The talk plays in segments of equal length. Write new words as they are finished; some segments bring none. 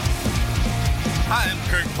Hi, I'm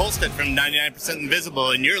Kurt Polstead from 99%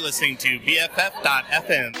 Invisible, and you're listening to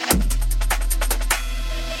BFF.FM.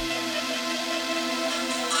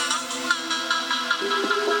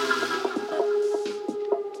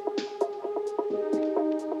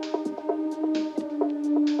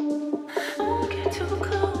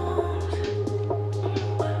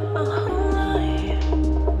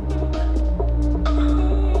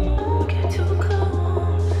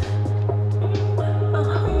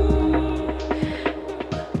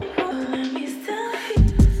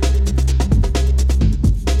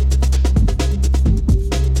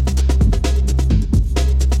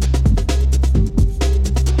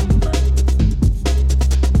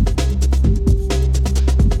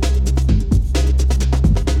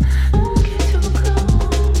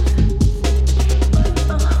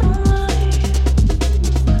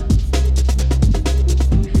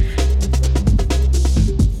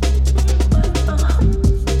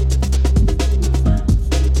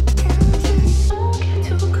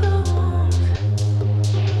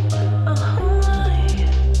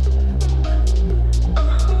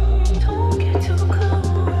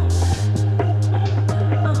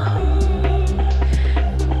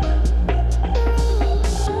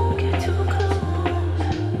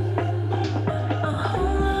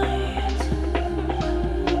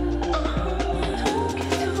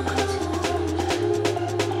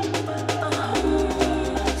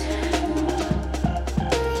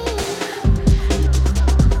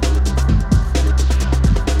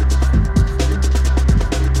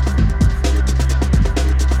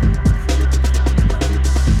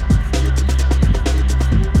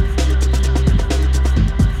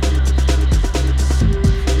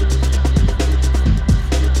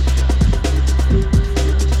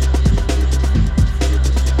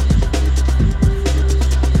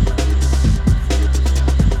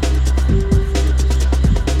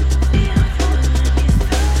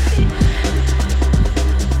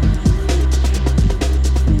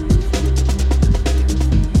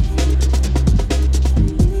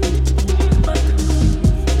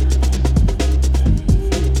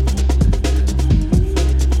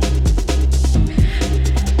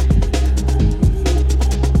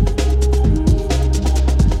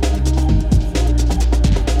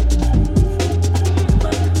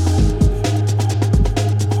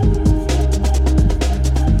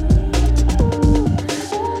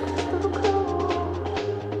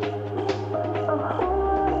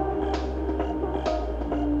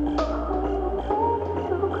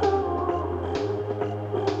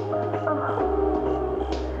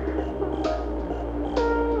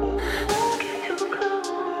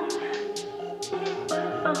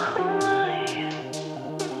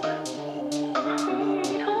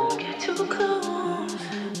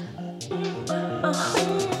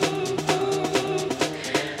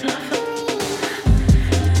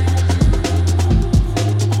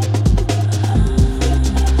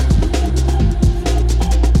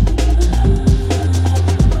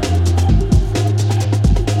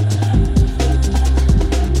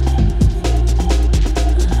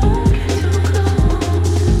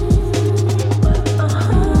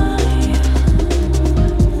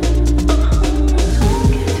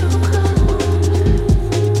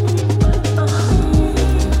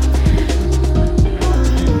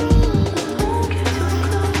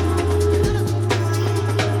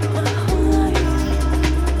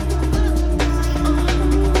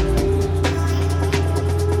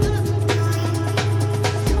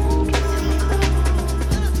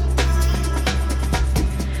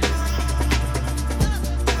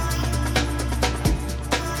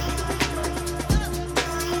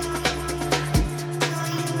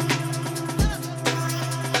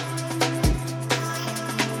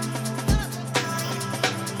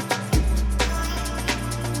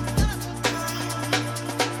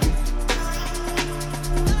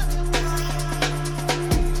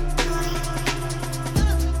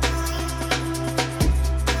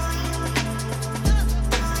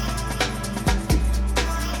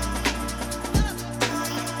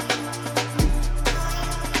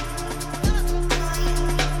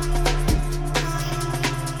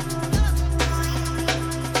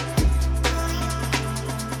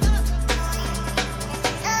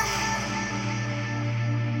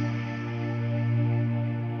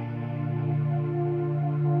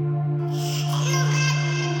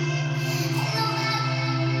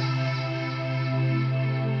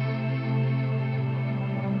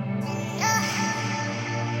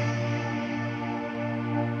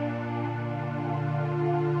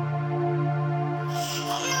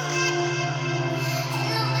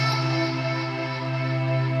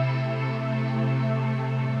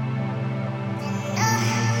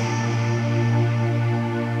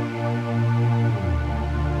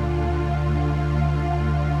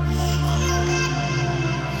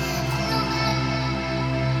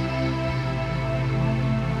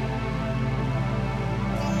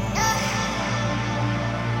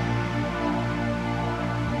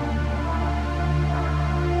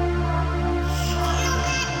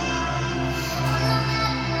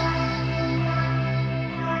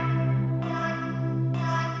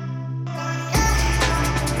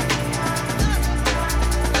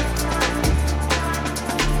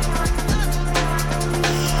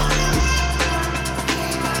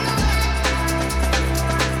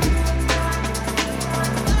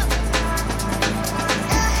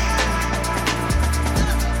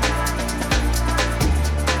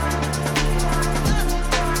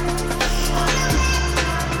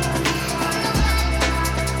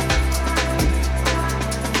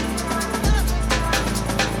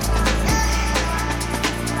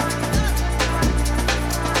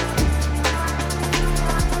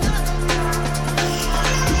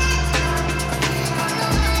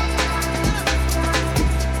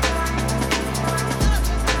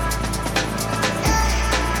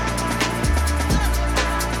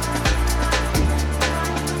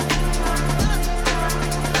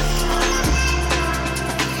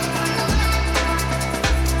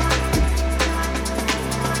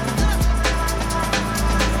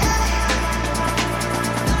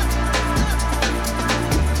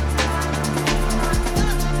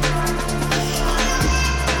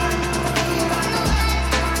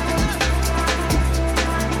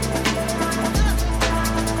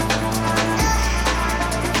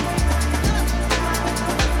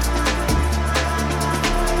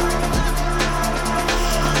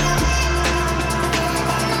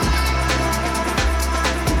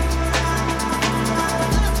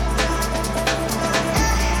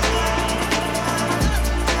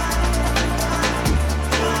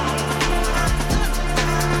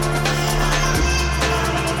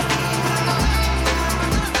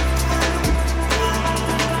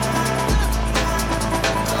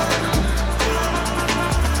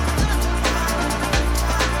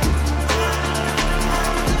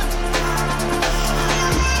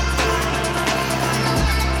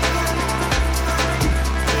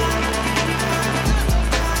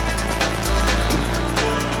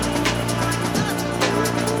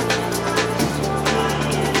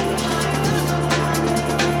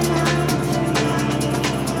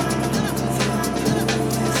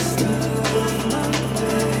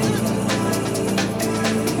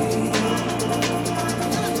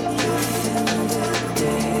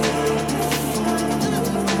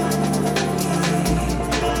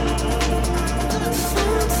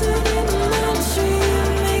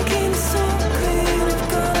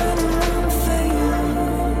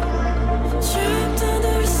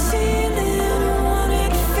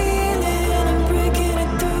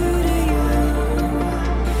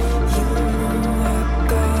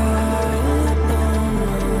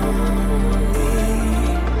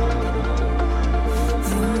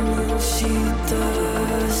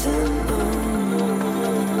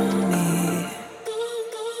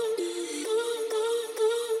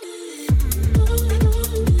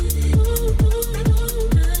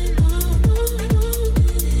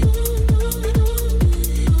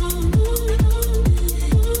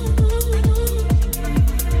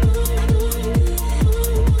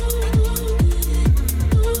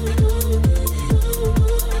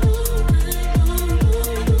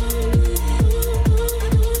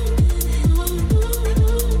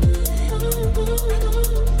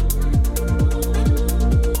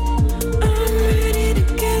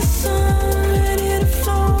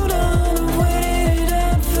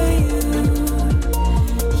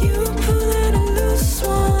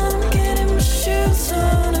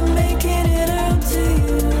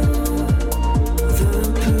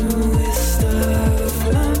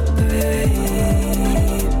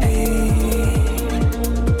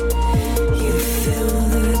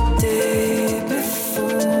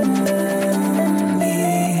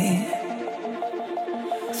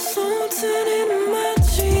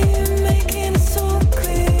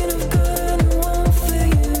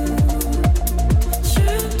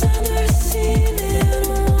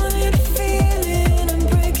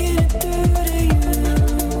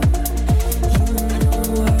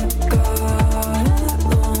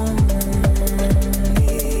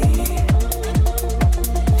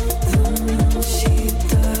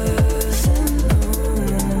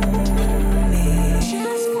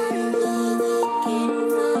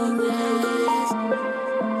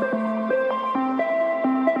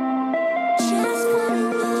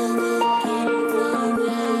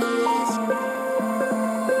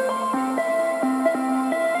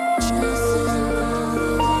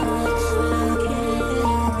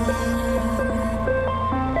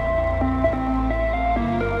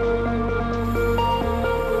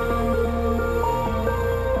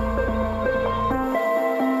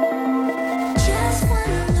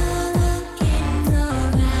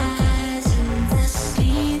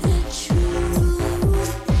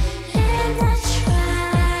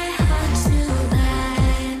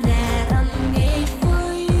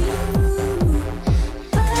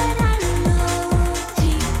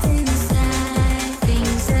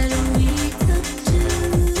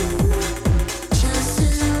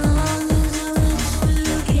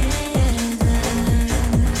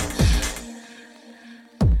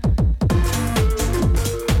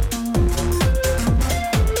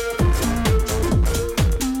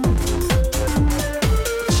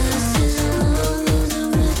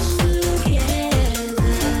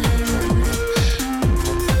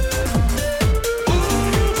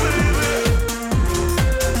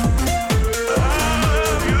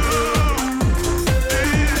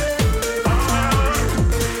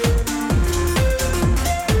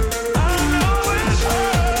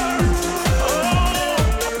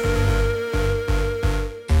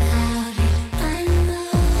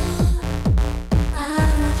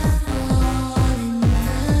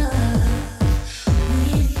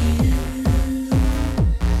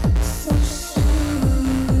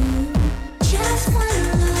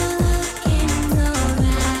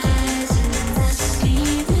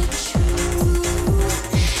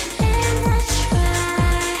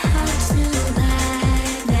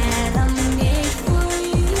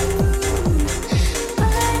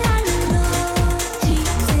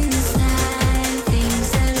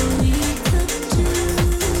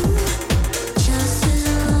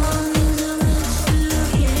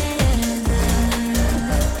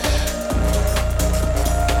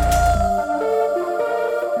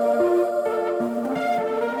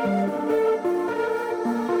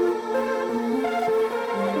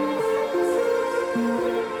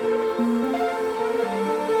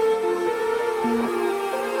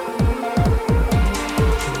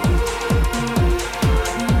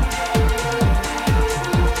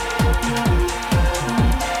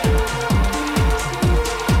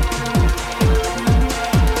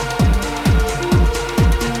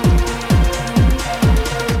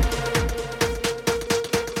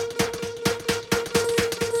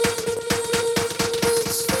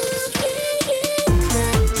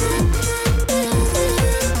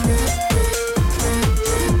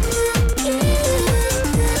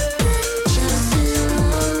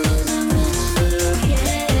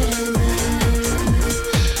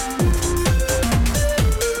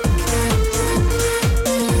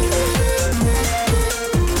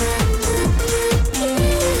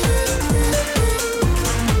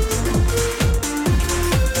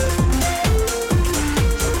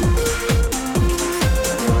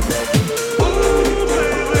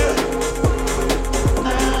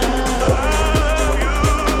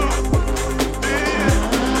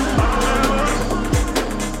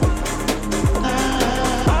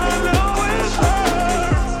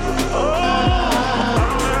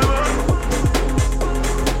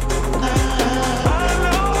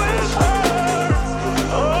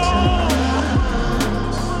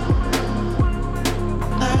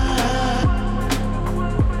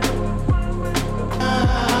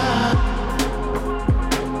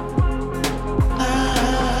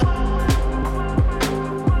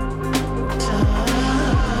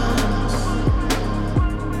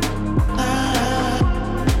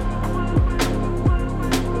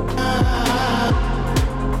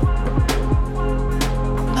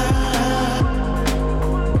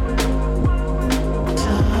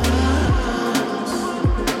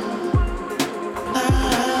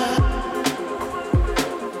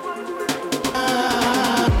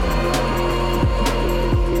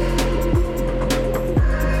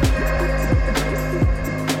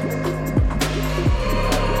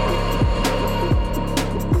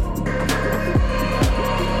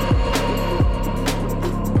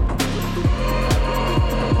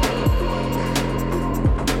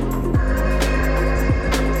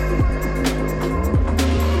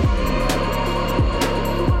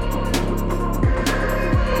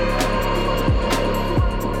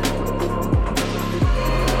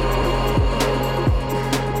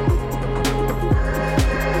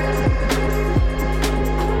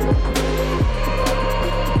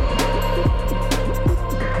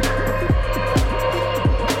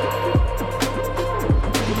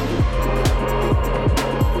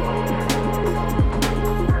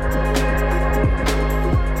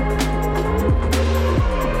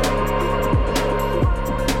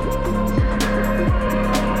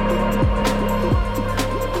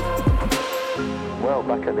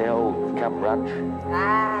 Ranch.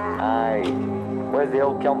 Aye. Where's the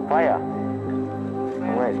old campfire?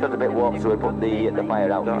 Well, it's got a bit warm, so we put the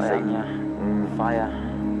fire out, you see. Fire.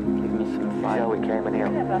 Give me some This is fire. how we came in here.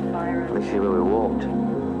 Let's see where we walked.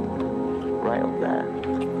 Right up there.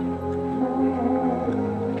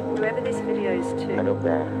 Whoever this video is to, And up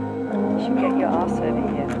there. you should get your ass over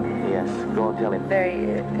here. Yes. Go and tell him.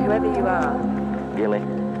 Whoever you are. Gilly.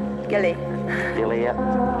 Gilly. Gilly, yeah.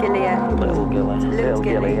 Gilly, Little Gilly. Little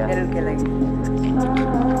Gilly. yeah. Little Gilly.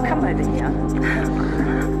 Come over here.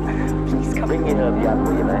 Please come Bring your herb yard,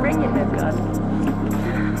 will you, mate? Bring your herb gun.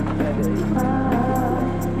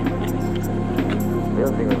 The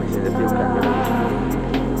only thing we're missing is a few kangaroos.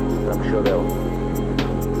 But I'm sure they'll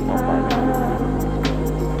find them.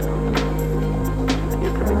 You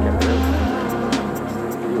can be kangaroos.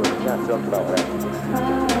 You can't talk about that.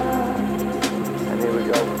 And here we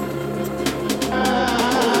go.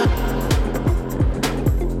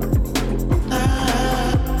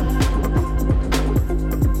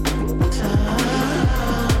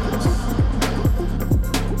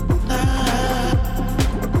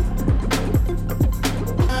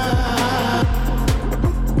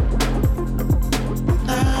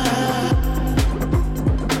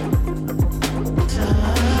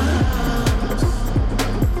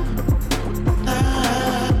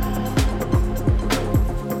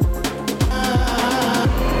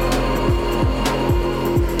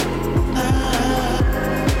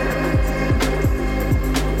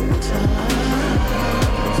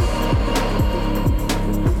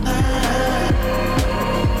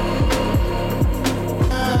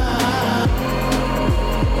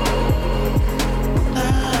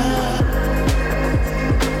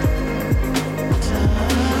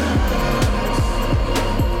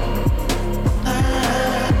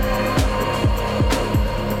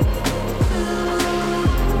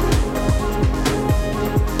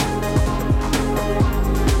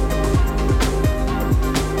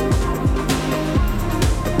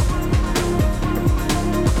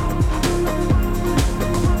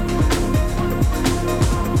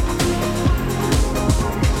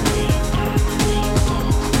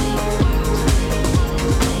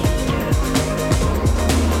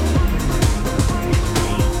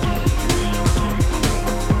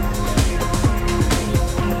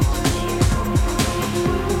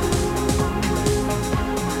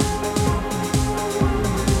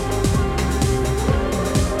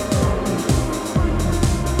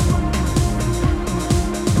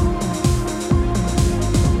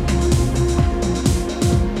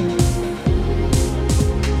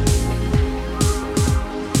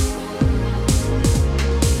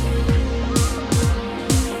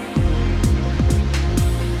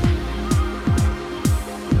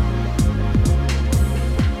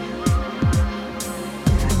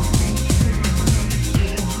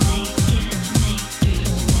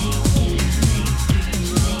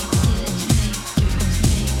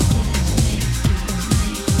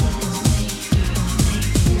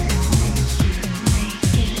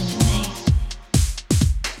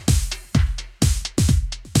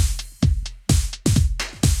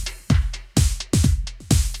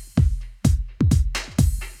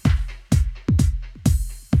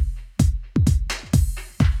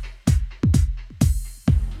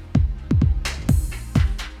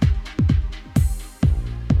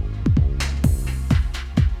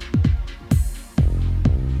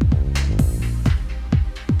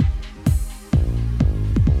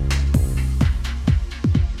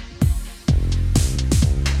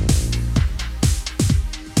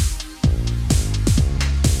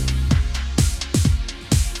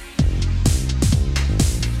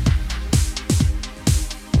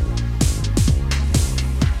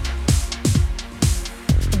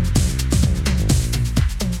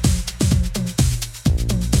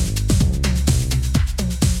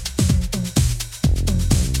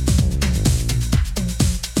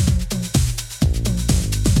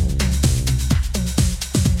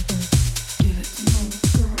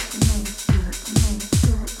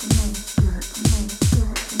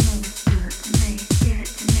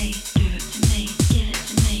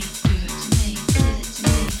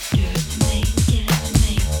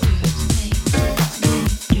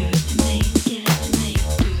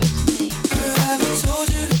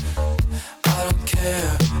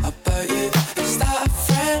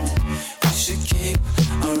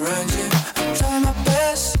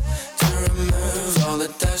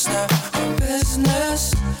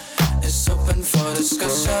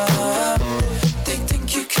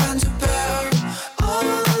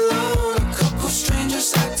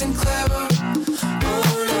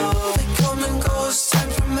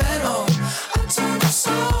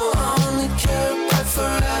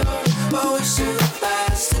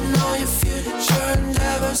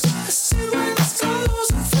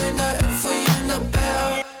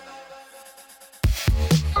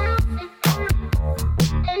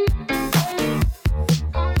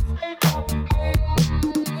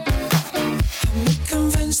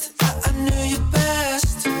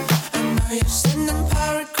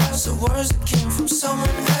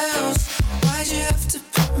 someone else? Why'd you have to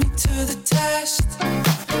put me to the test?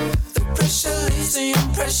 The pressure leaves the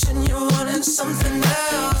impression you're wanting something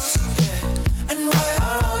else. Yeah. And why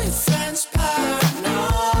are all your friends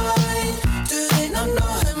paranoid? Do they not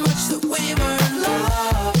know how much that we were in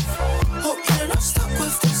love? Hope you're not stuck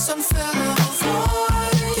with this unfillable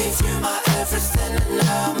void. Gave you my everything and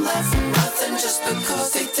now I'm left with nothing just because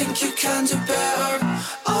they think you can do better.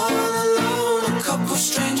 All alone, a couple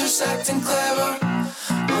strangers acting clever.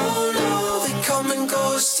 Oh no, they come and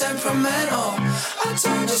go as temperamental. I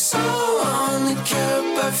told you so, I only care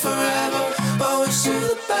about forever. But wish you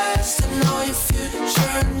the best in all your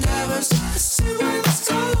future endeavors. Let's see where this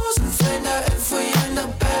goes and find out if we end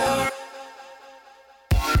up better.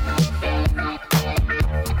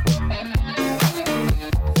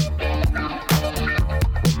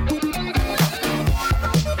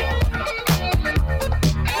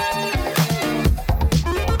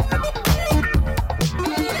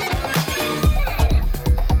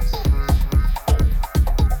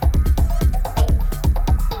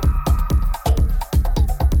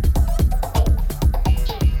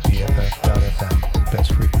 BFF.FM,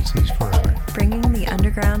 best frequencies forever. Bringing the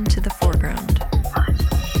underground to the foreground.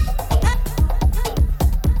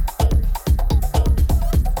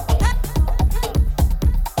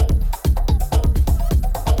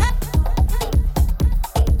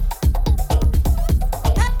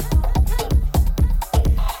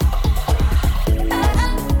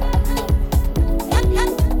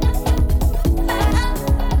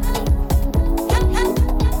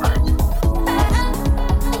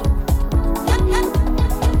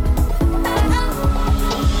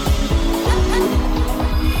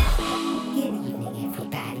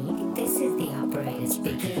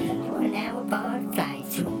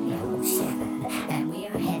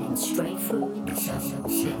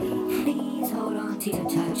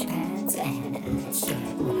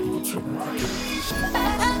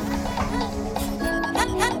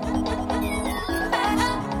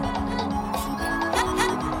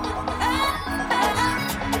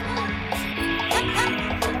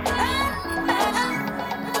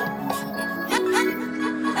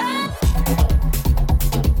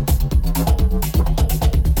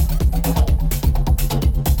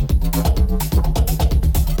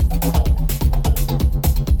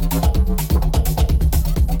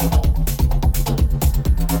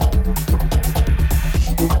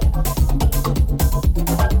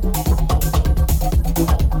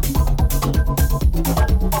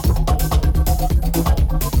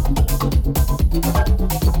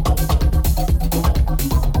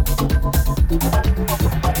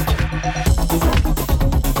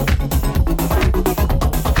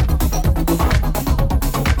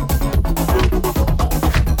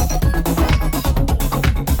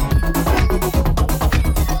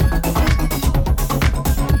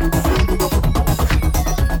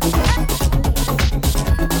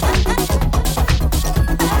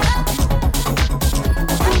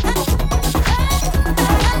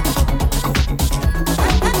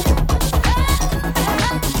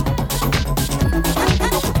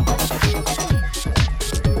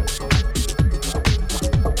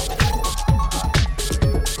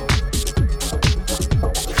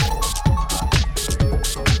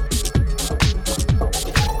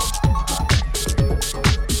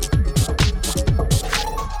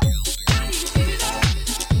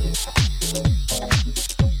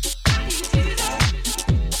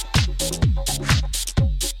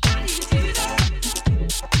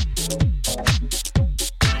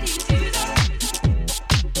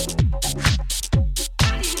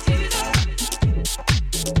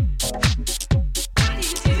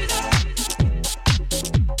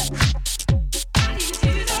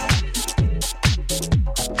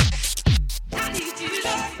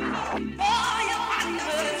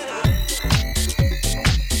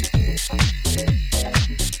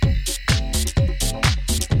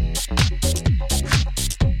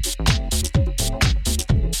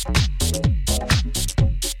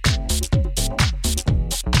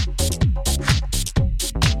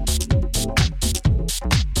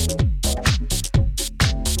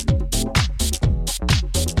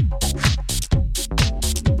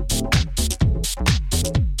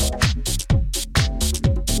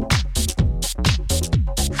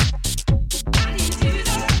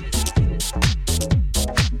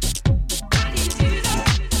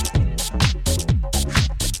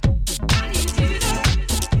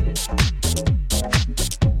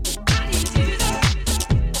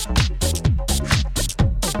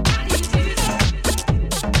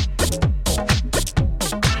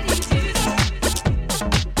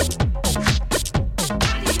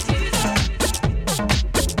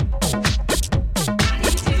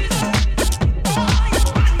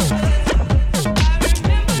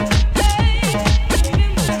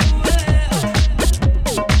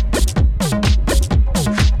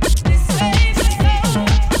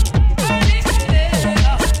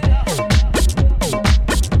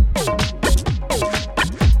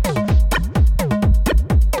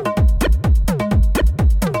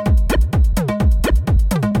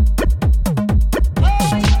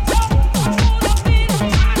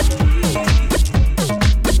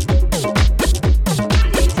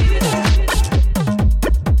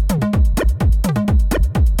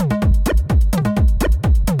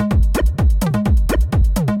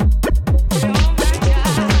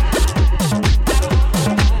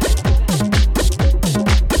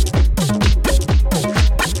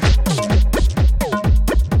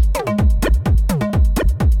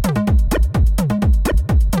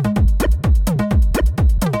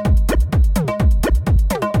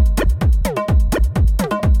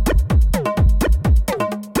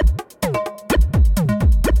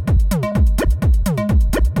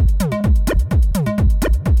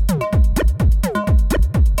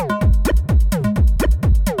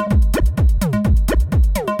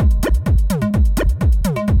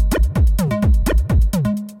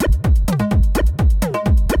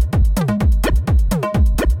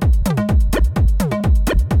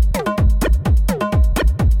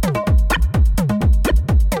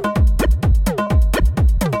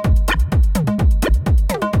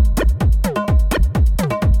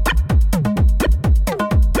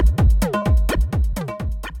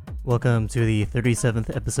 Welcome to the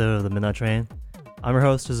 37th episode of the Midnight Train. I'm your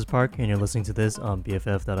host, Joseph Park, and you're listening to this on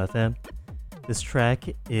BFF.fm. This track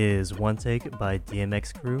is One Take by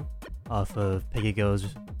DMX Crew off of Peggy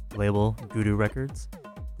Go's label, Gudu Records.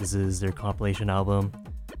 This is their compilation album,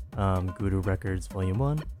 Gudu Records Volume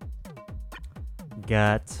 1.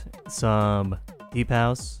 Got some deep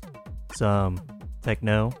house, some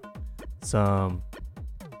techno, some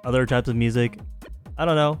other types of music. I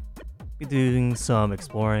don't know. Be doing some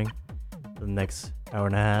exploring for the next hour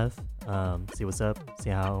and a half. See what's up,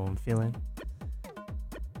 see how I'm feeling.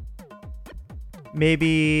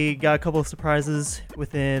 Maybe got a couple of surprises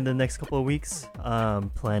within the next couple of weeks.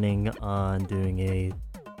 Planning on doing a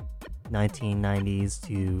 1990s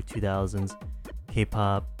to 2000s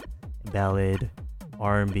K-pop, ballad,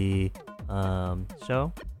 R&B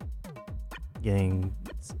show. Getting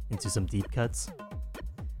into some deep cuts.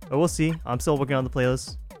 But we'll see. I'm still working on the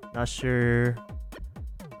playlist. Not sure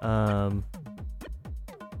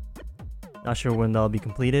when that'll be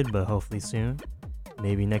completed, but hopefully soon.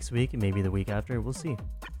 Maybe next week, maybe the week after, we'll see.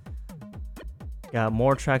 Got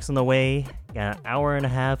more tracks on the way. Got an hour and a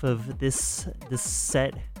half of this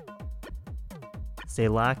set. Stay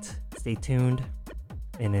locked, stay tuned,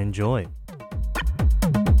 and enjoy.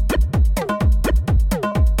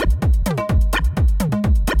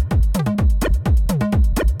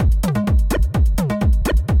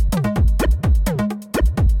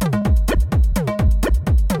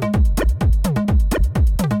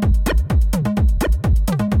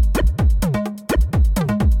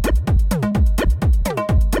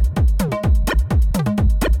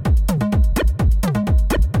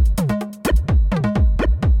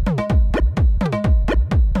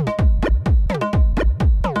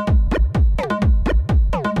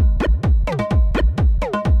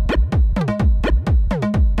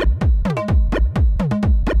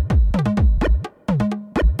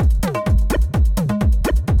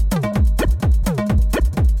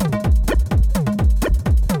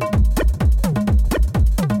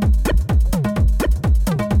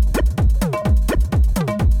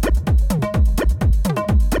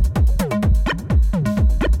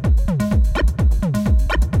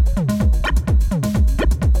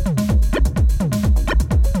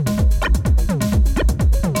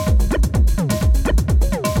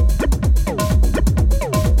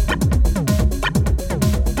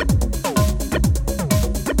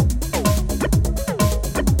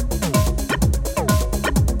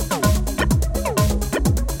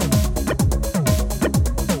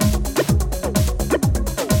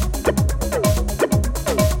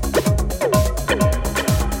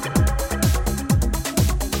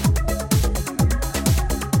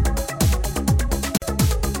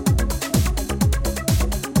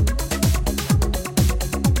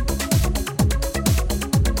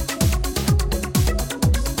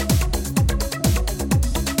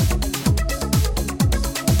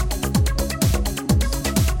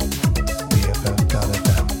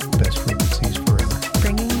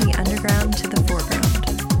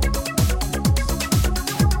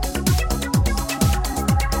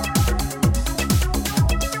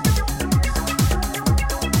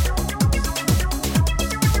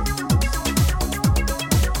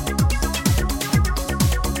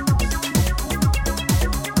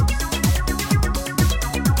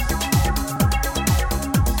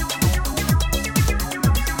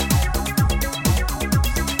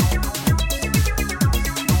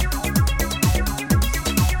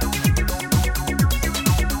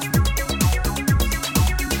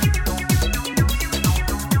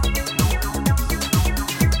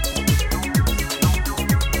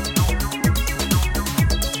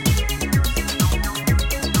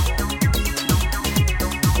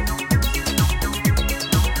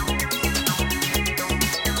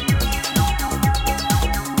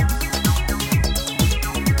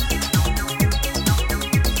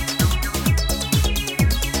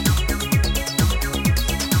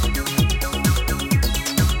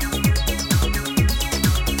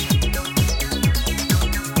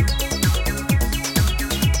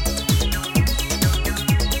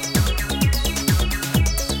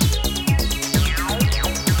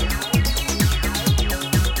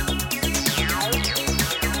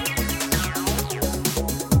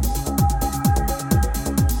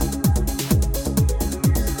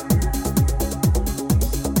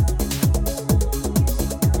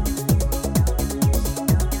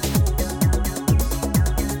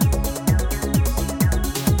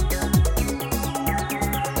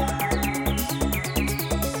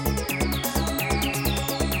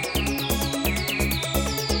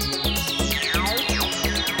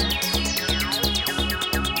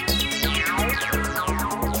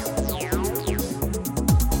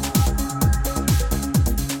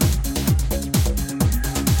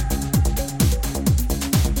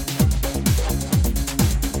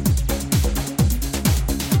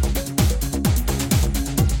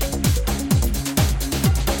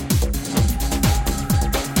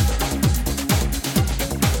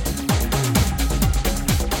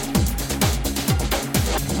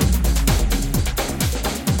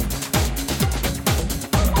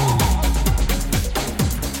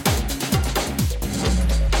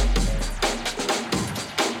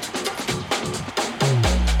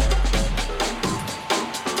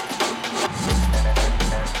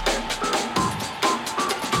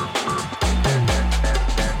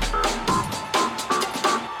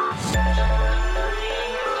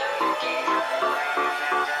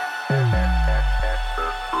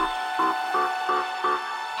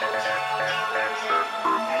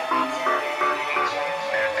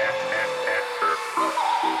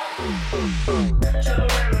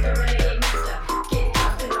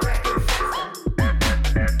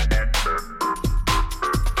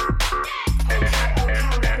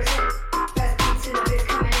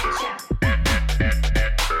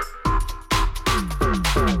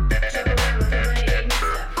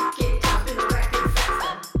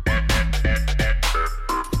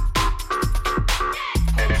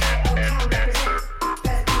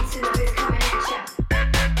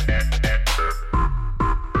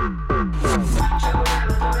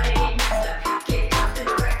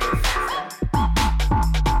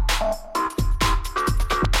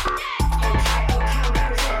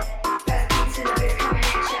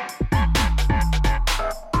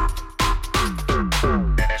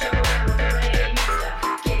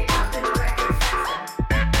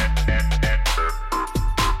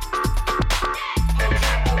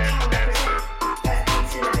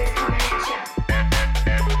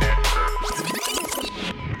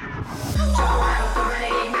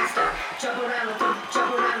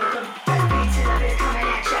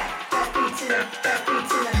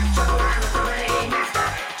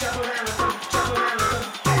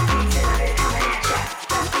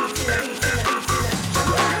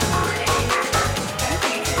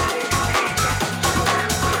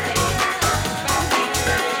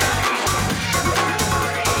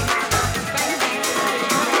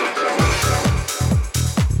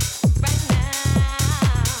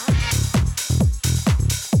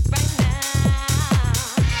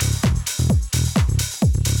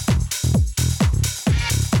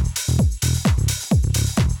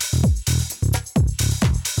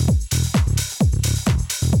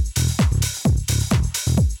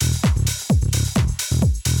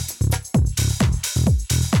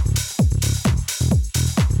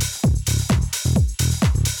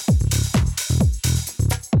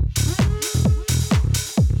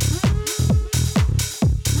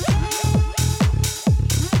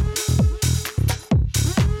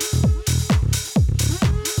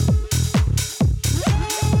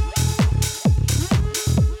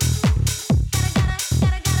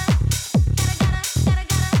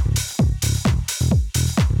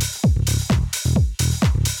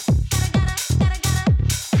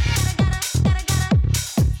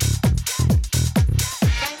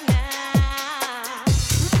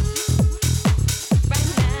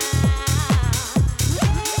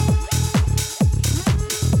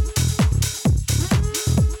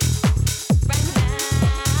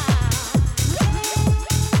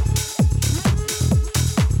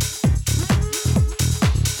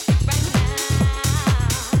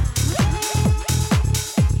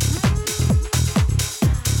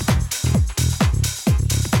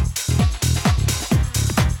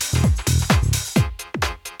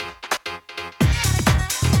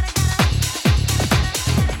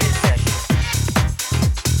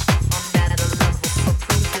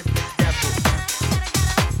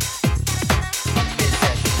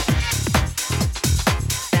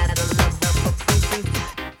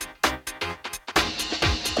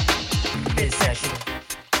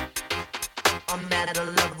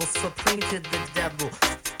 supreme to the devil.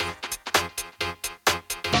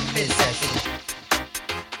 Possession.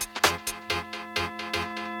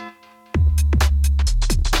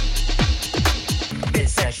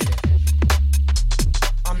 Possession.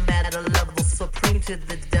 I'm at a level supreme to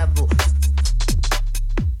the devil.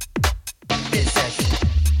 Possession.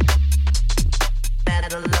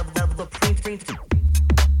 At a level supreme to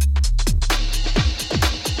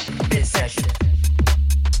possession.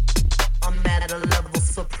 I'm at a level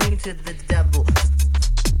supreme to the devil.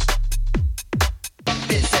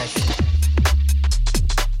 Possession.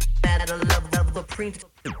 At a level supreme to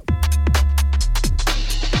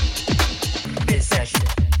possession.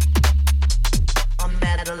 I'm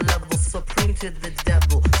at a level supreme to the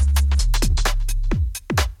devil.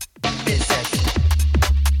 Possession.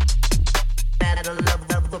 At a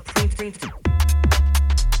level supreme to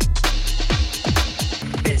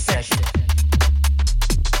possession.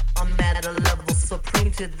 I'm at a level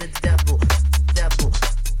supreme to the devil. Devil,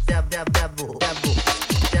 devil, devil, devil,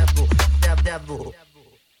 devil, devil, devil.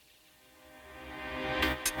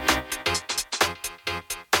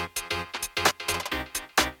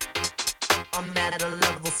 I'm at a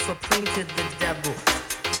level supreme to the devil.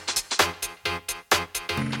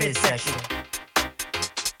 Possession.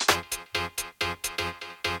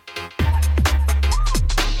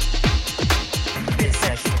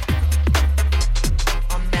 Possession.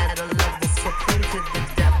 I'm at a level supreme to the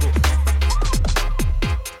devil.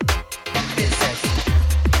 Possession.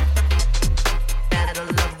 At a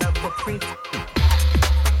level supreme.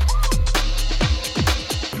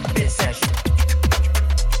 Possession.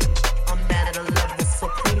 I'm at a level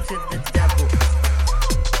supreme to the devil.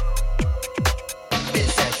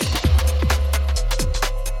 Possession.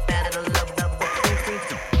 At a level supreme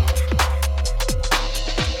to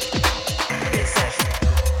possession.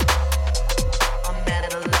 I'm at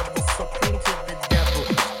a level supreme to the devil.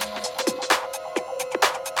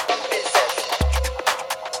 Possession.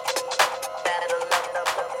 At a level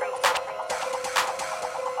supreme.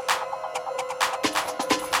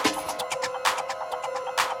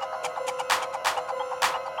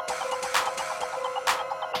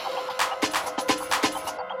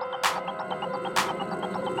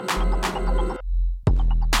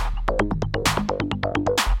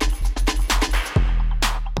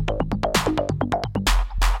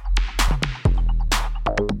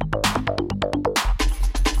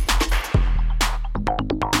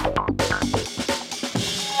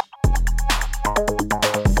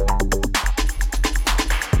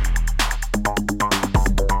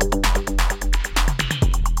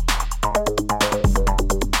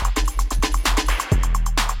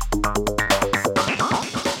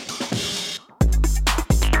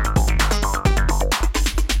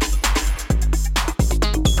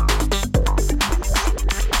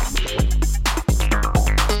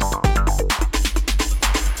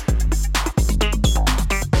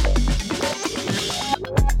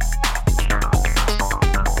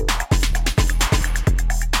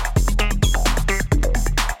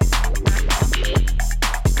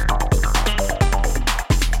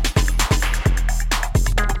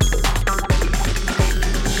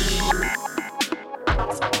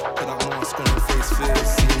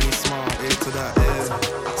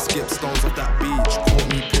 Skip stones off that beach, caught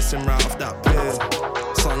me pissing right off that pier.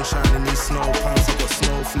 Sunshine in these snow pants, I got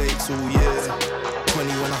snowflakes all year. 20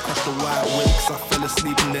 when I crashed the white wakes, I fell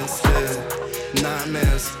asleep and then stare.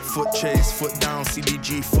 Nightmares, foot chase, foot down,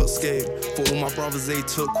 CDG, footscape. For all my brothers they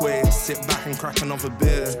took way, sit back and crack another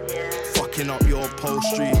beer. Fucking up your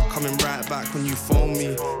upholstery, coming right back when you phone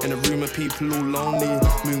me. In a room of people all lonely,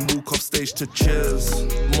 moonwalk off stage to cheers.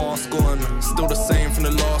 Mask on, still the same from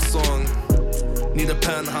the last song. Need a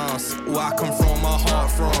penthouse, where I come from, my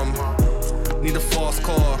heart from. Need a fast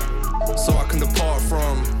car, so I can depart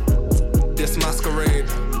from this masquerade.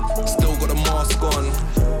 Still got the mask on,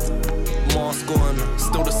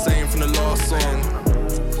 still the same from the last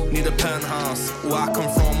song. Need a penthouse, where I come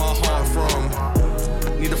from, my heart from.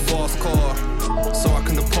 Need a fast car, so I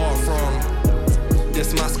can depart from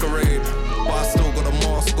this masquerade. But I still got a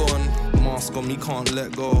mask on. Mask on me, can't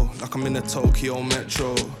let go. Like I'm in the Tokyo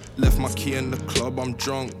Metro. Left my key in the club, I'm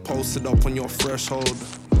drunk. Posted up on your threshold.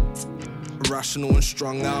 Irrational and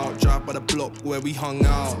strung out. Drive by the block where we hung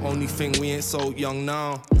out. Only thing we ain't so young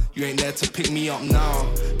now. You ain't there to pick me up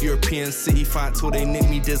now. European city fight till they nick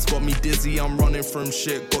me. This got me dizzy, I'm running from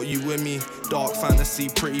shit. Got you with me, dark fantasy,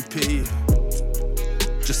 pretty pity.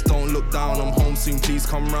 Just don't look down, I'm home soon, please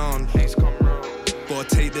come round. Gotta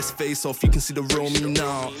take this face off, you can see the real me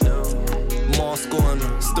now. Mask on,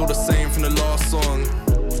 still the same from the last song.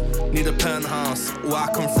 Need a penthouse, where I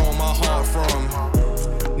come from, my heart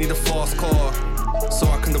from. Need a fast car, so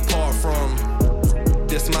I can depart from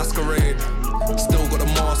this masquerade. Still got the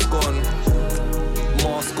mask on,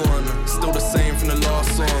 still the same from the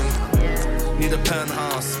last song. Need a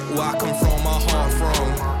penthouse where I can throw my heart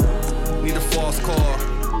from. Need a fast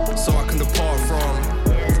car so I can depart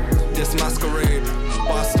from this masquerade,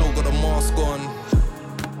 but I still got the mask on.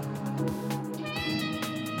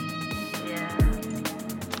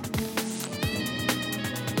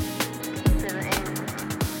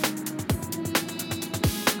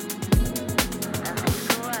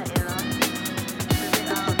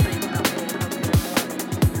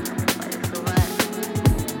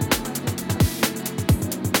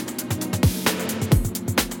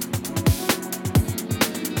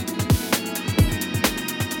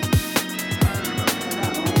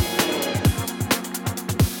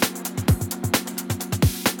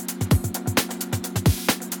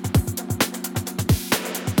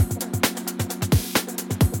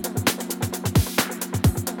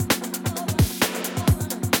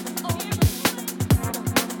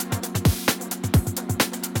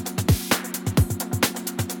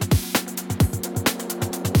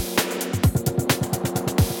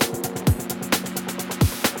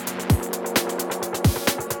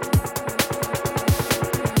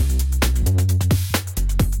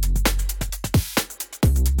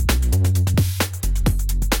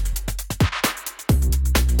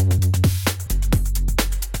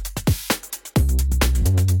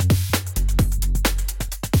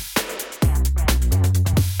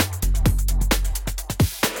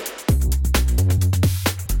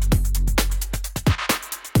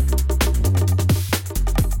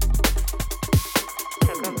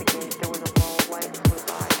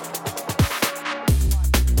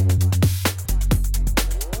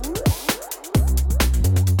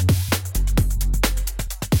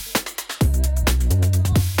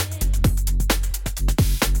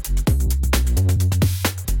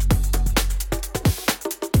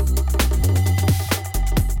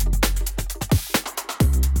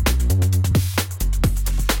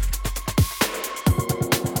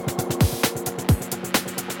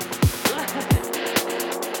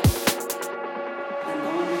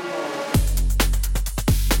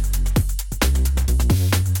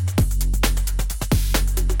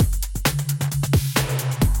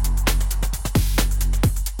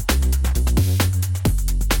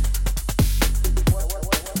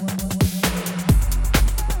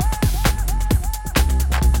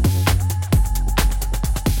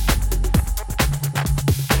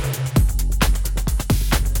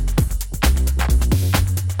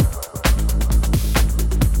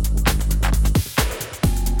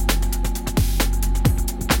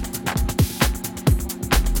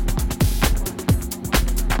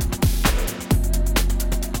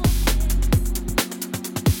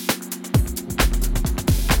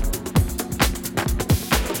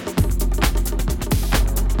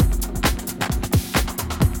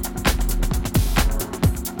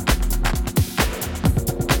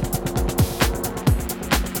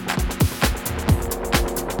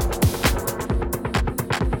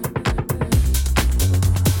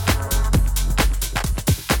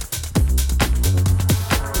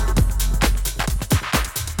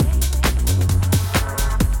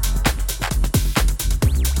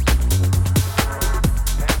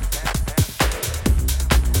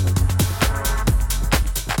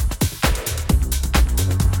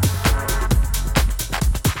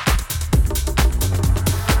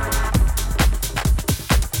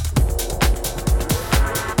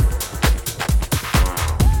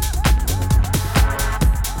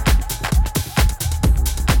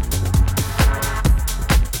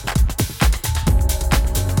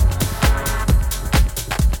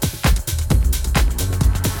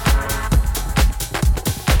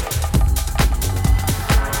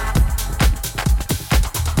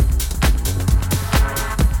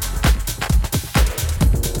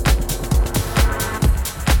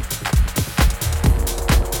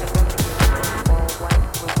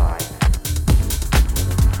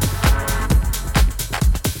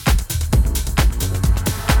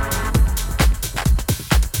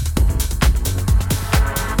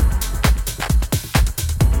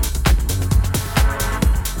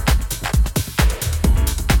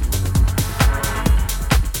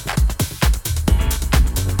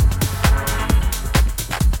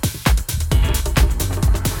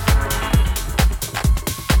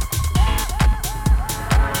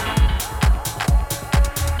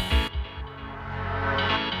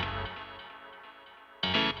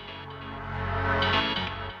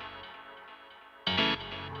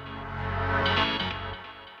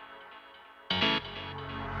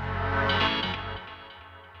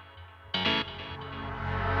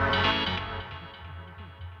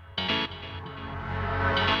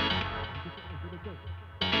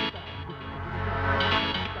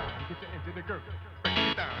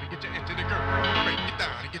 get you into the groove. Break it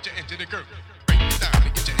down and get you into the groove. Break it down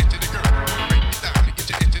and get you into the groove. Break it down and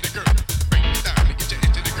get you into the groove. Break it down and get you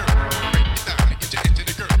into the groove. Break it down and get you into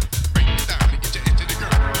the groove. Break it down and get you into the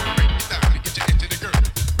groove. Break it down and get you into the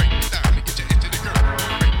groove. Break it down and get you into the groove.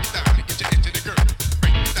 Break it down and get you into the groove. Break it down and get you into the groove.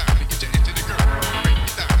 Break it down and get you into the groove. Break it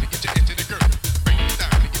down and get you into the groove. Break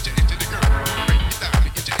it down and get you into the groove. Break it down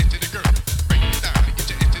and get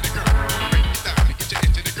you into the groove. Break it down and get you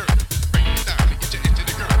into the groove. Break it down and get you into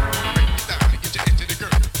the groove. Break it down and get you into the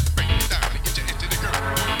groove. Break it down and get you into the groove.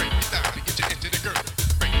 Break it down and get you into the groove.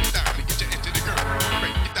 Break it down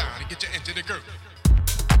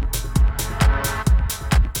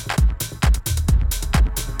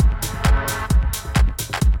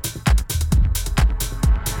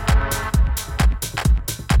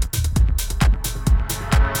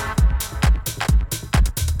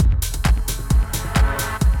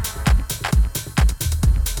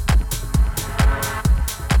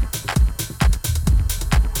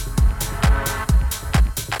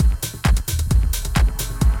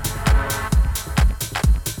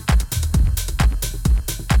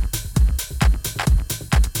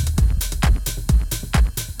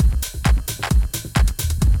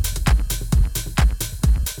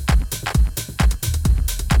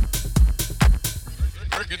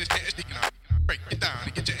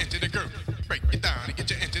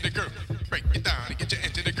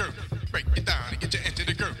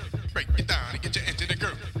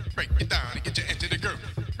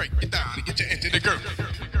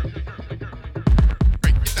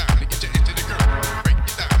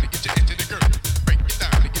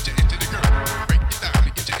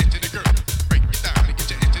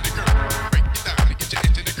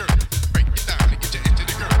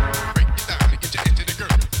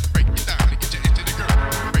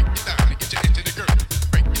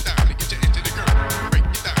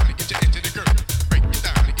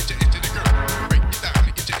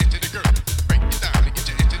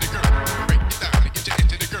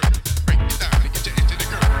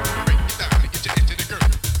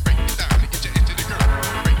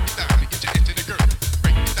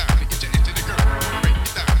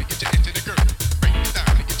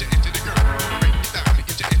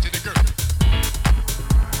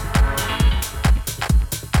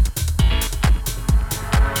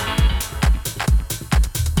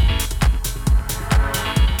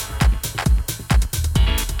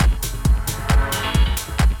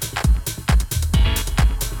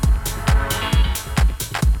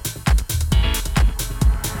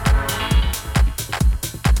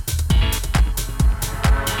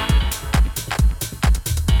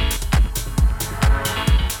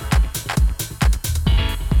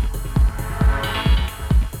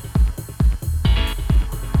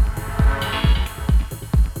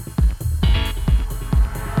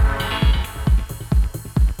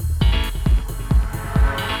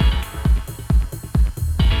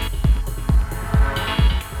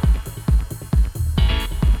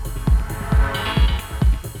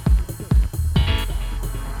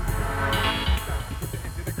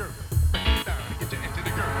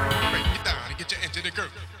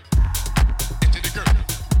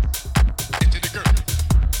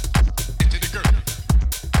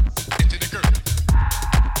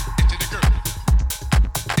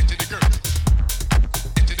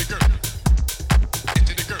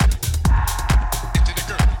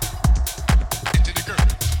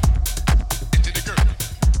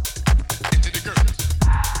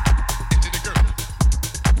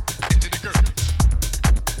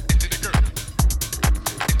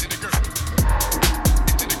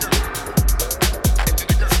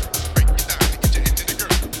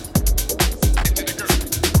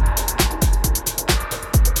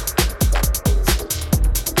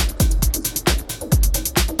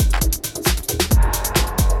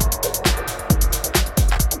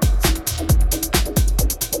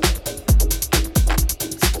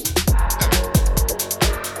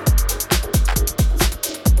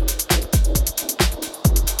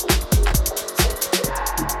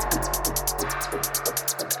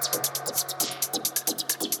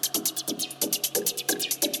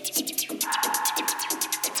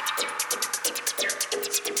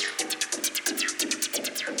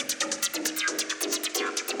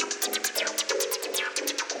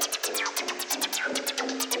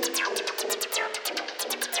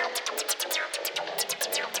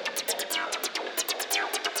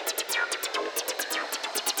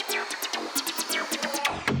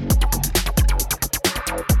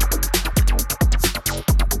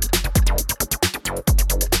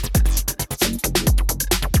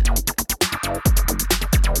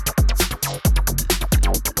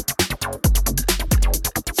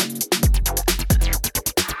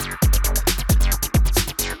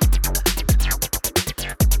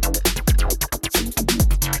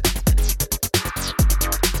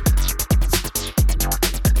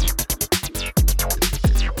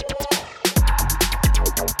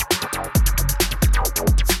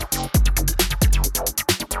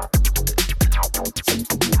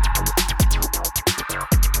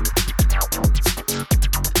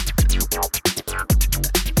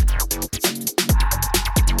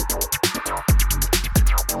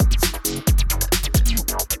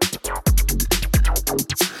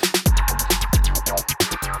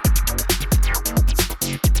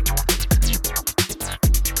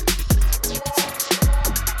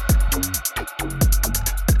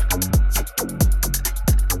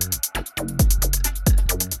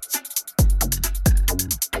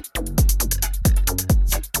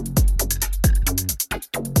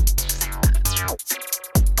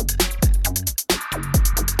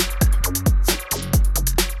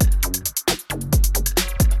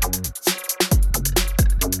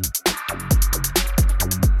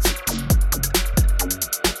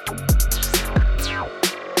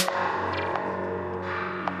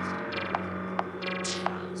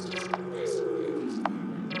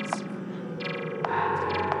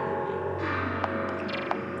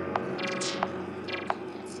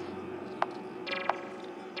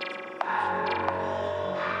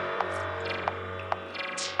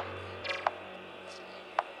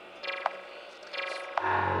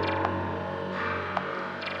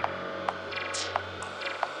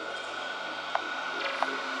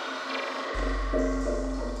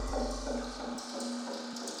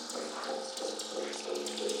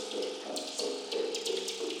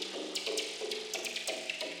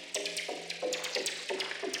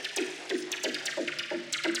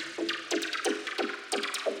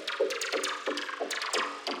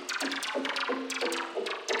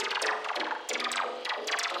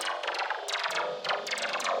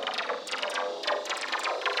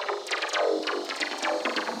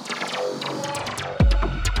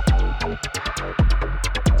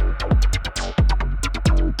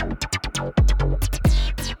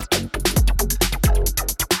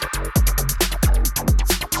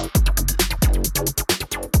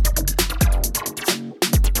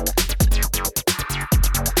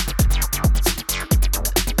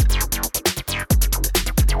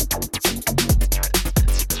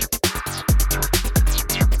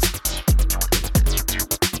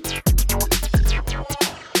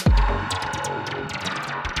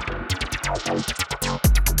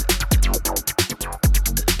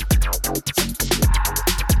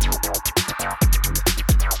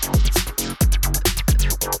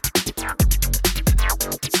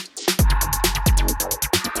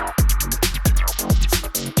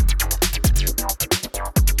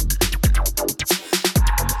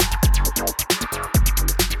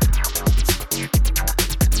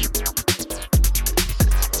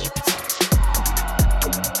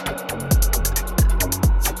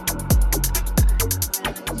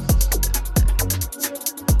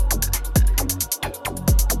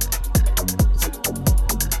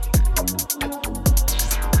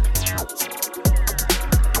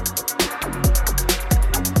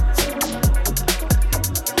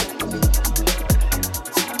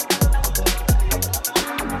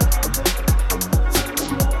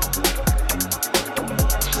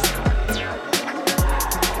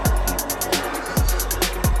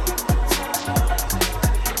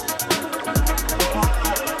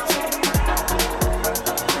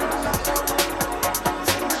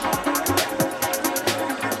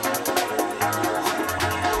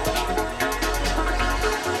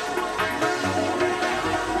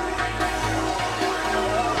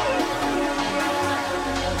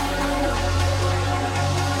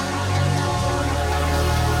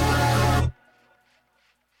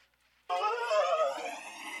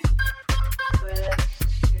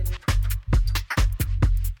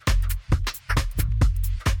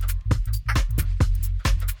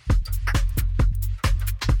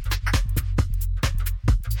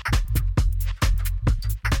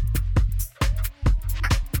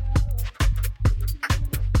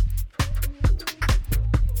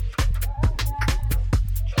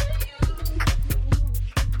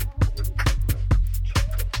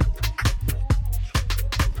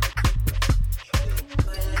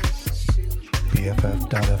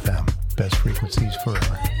BFF.FM. Best frequencies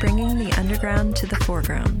forever. Bringing the underground to the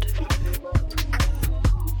foreground.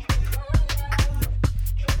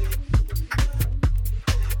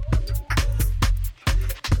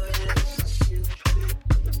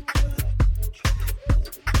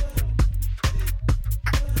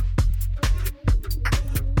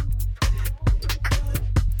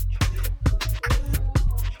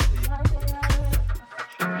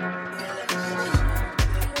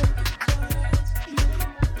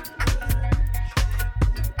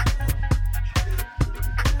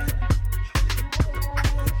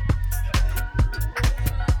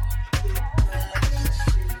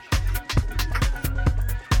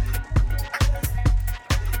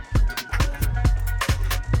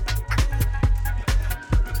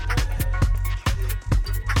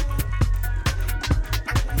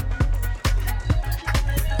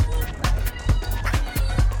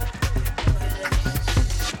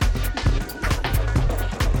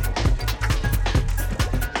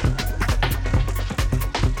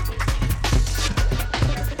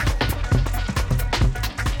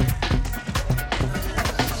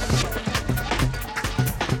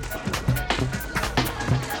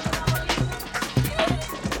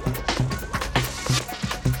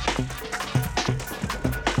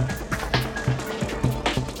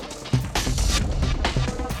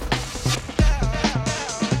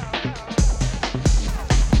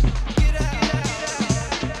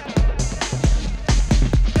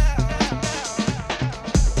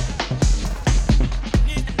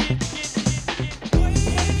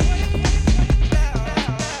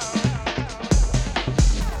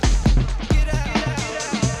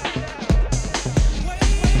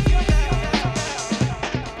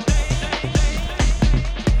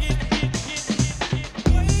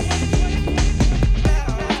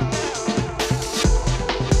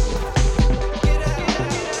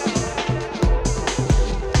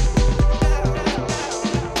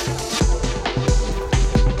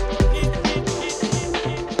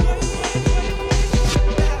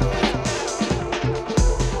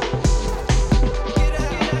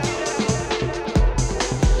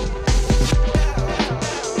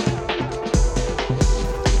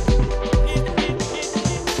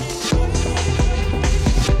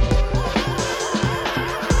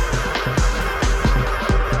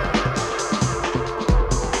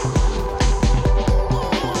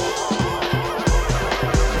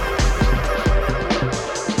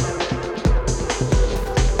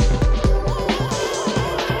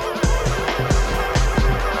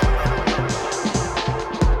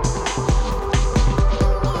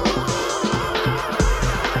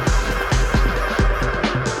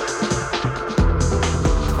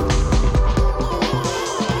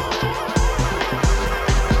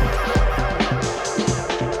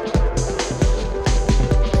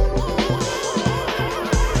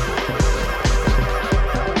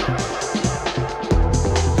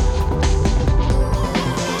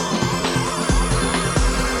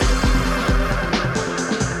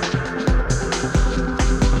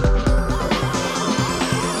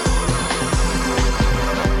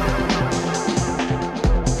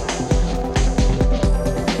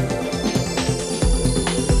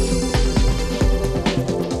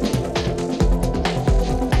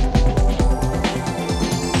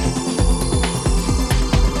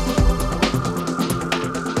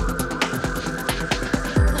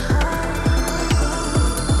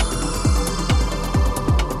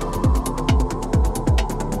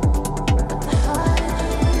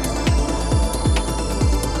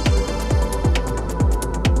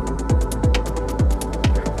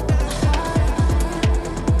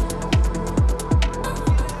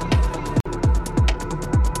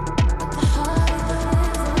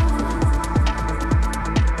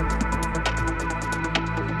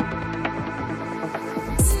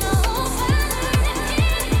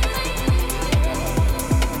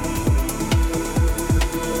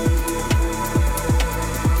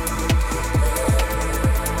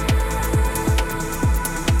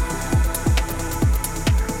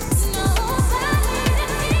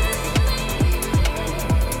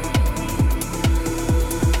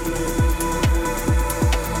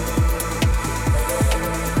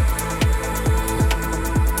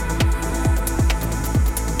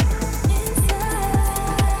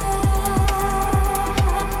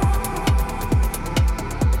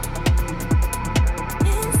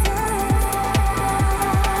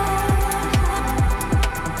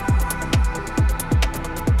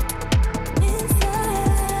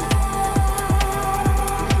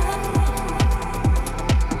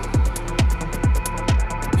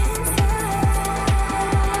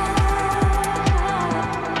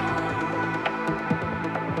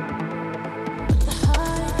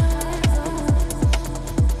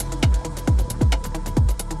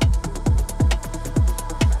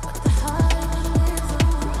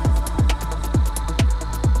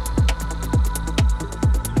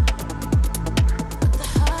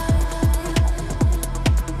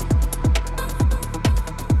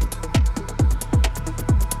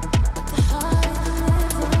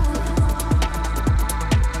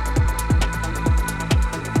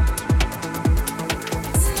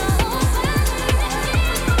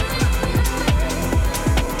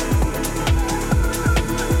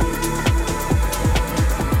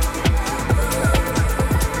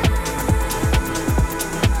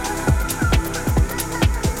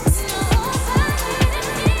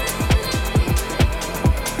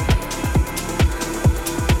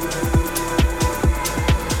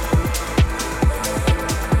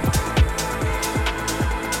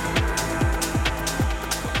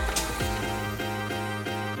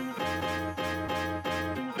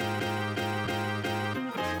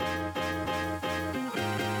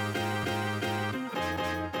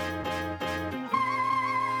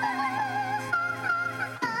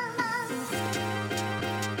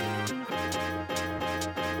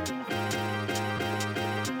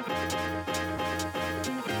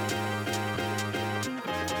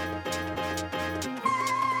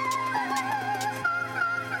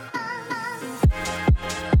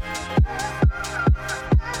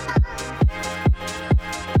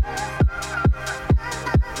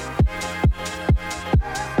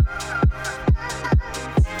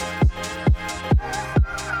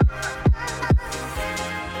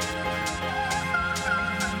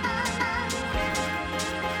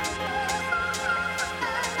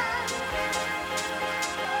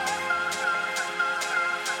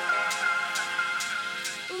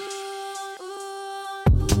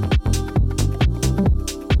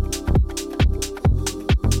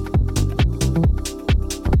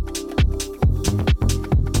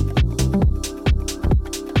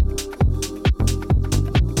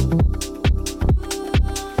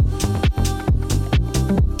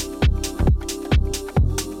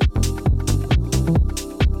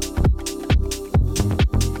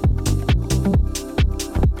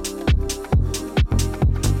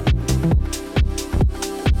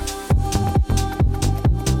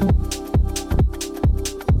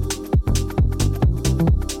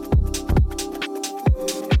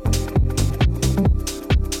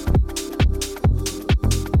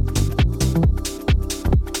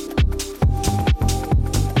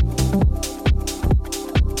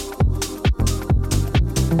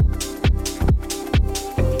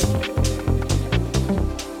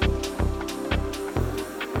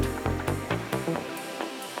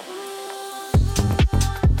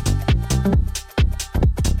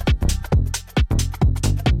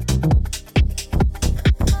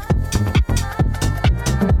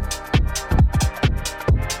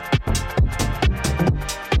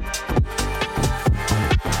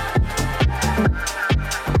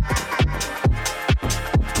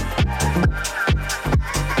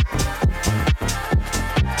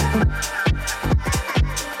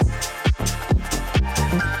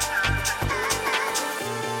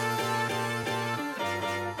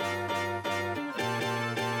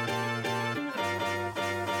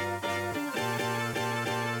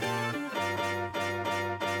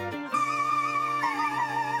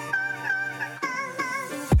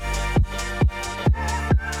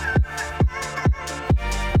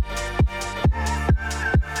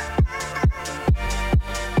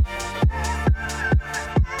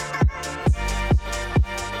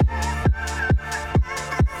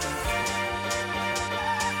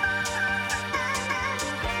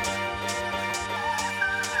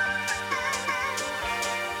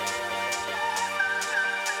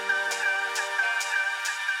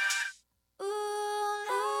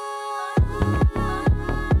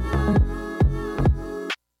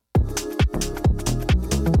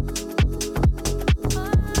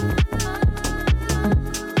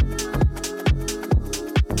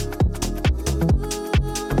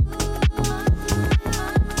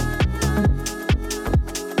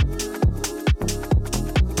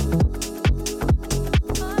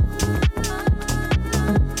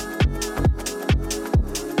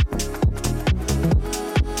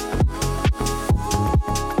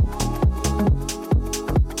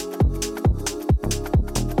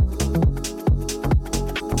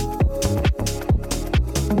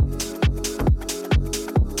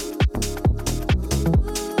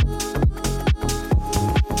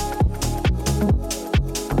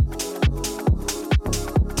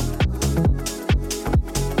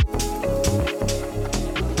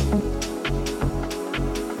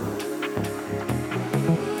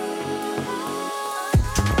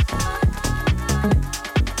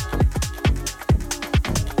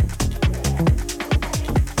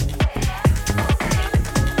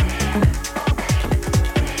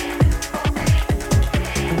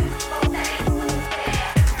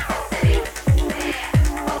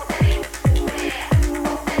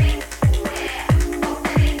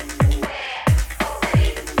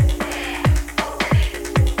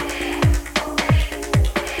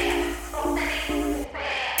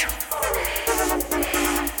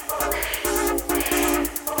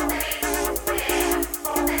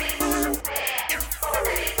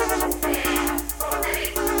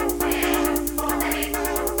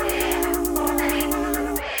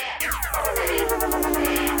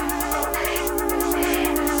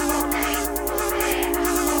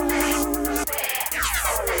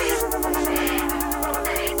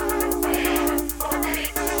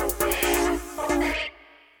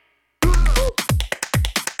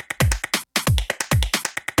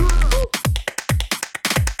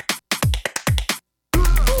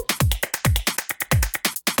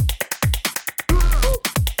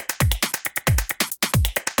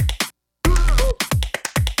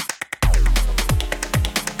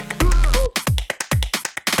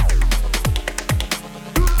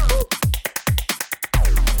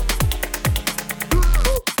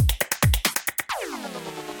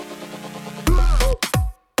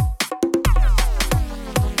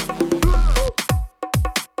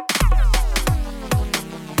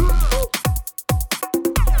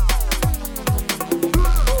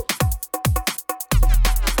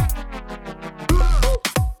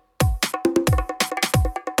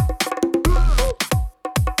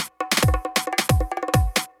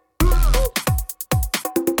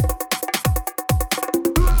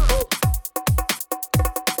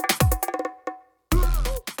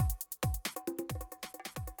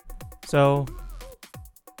 So,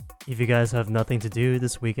 if you guys have nothing to do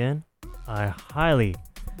this weekend, I highly,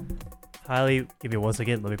 give me 1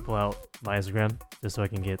 second, let me pull out my Instagram just so I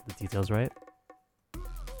can get the details right.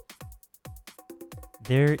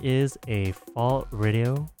 There is a fall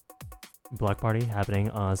radio block party happening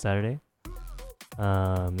on Saturday.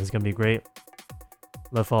 It's gonna be great.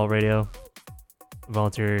 Love fall radio.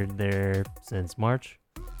 Volunteered there since March.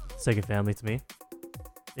 Second family to me.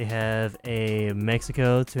 They have a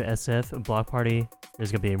Mexico to SF block party.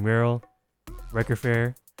 There's gonna be a mural, record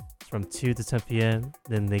fair. It's from 2 to 10 p.m.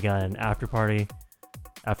 Then they got an after party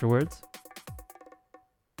afterwards.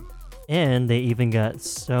 And they even got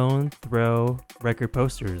Stone Throw record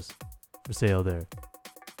posters for sale there.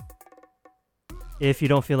 If you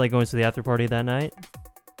don't feel like going to the after party that night,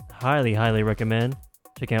 highly recommend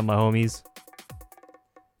checking out my homies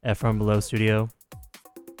at From Below Studio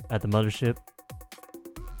at the Mothership.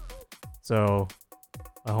 So,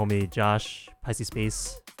 my homie Josh, Pisces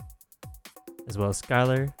Space, as well as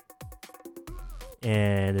Skylar,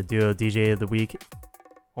 and the duo DJ of the week,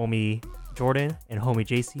 homie Jordan and homie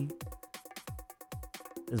JC,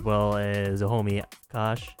 as well as the homie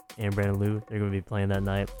Kosh and Brandon Liu. They're going to be playing that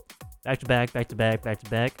night. Back to back.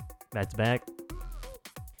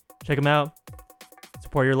 Check them out.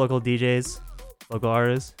 Support your local DJs, local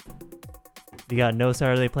artists. If you got no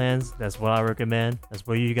Saturday plans, that's what I recommend. That's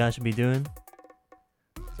what you guys should be doing.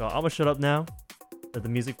 So I'm going to shut up now. Let the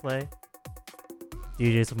music play.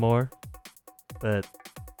 DJ some more. But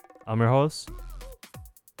I'm your host.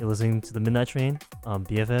 You're listening to The Midnight Train on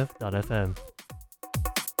BFF.FM.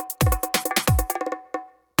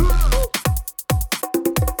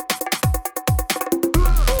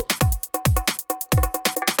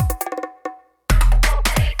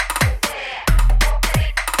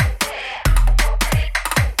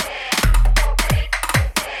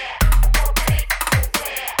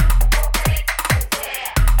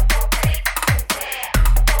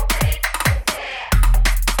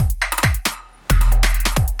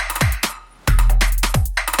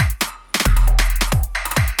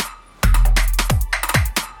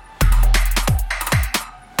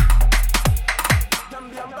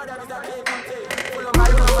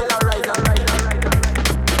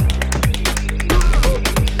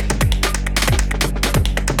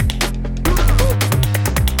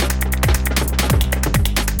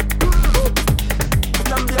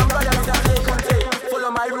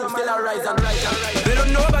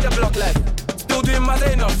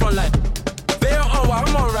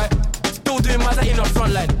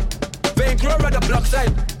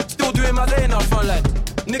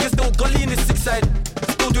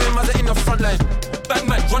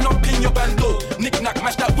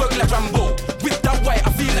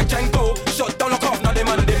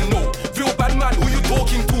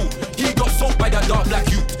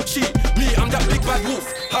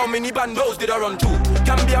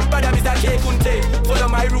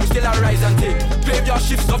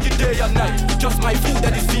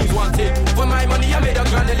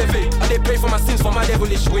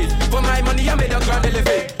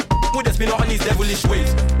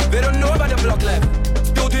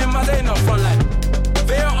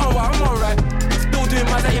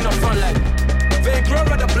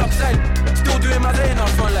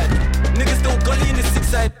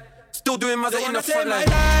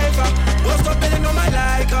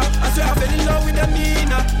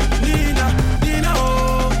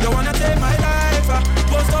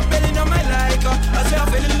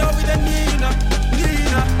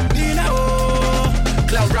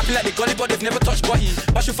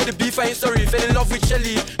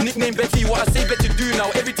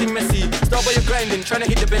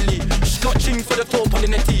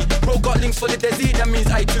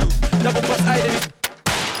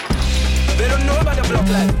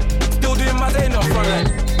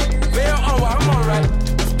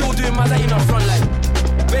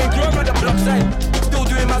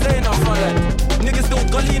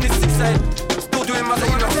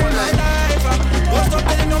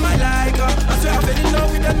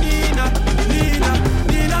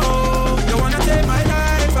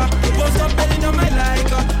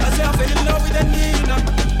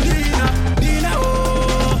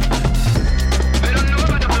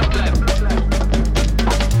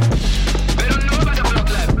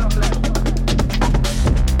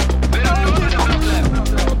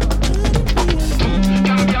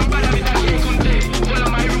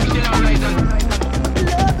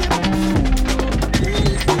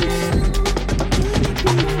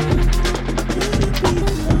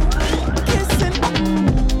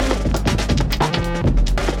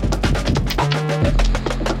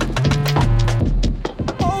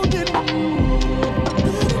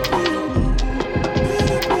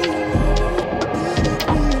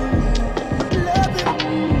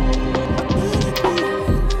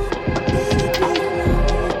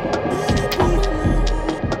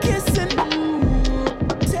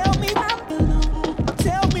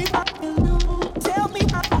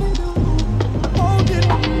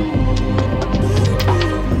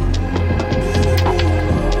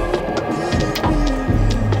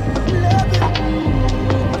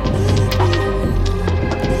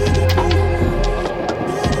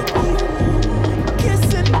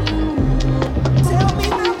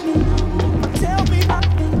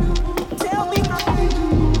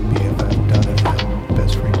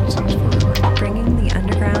 bringing the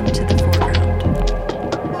underground to the foreground.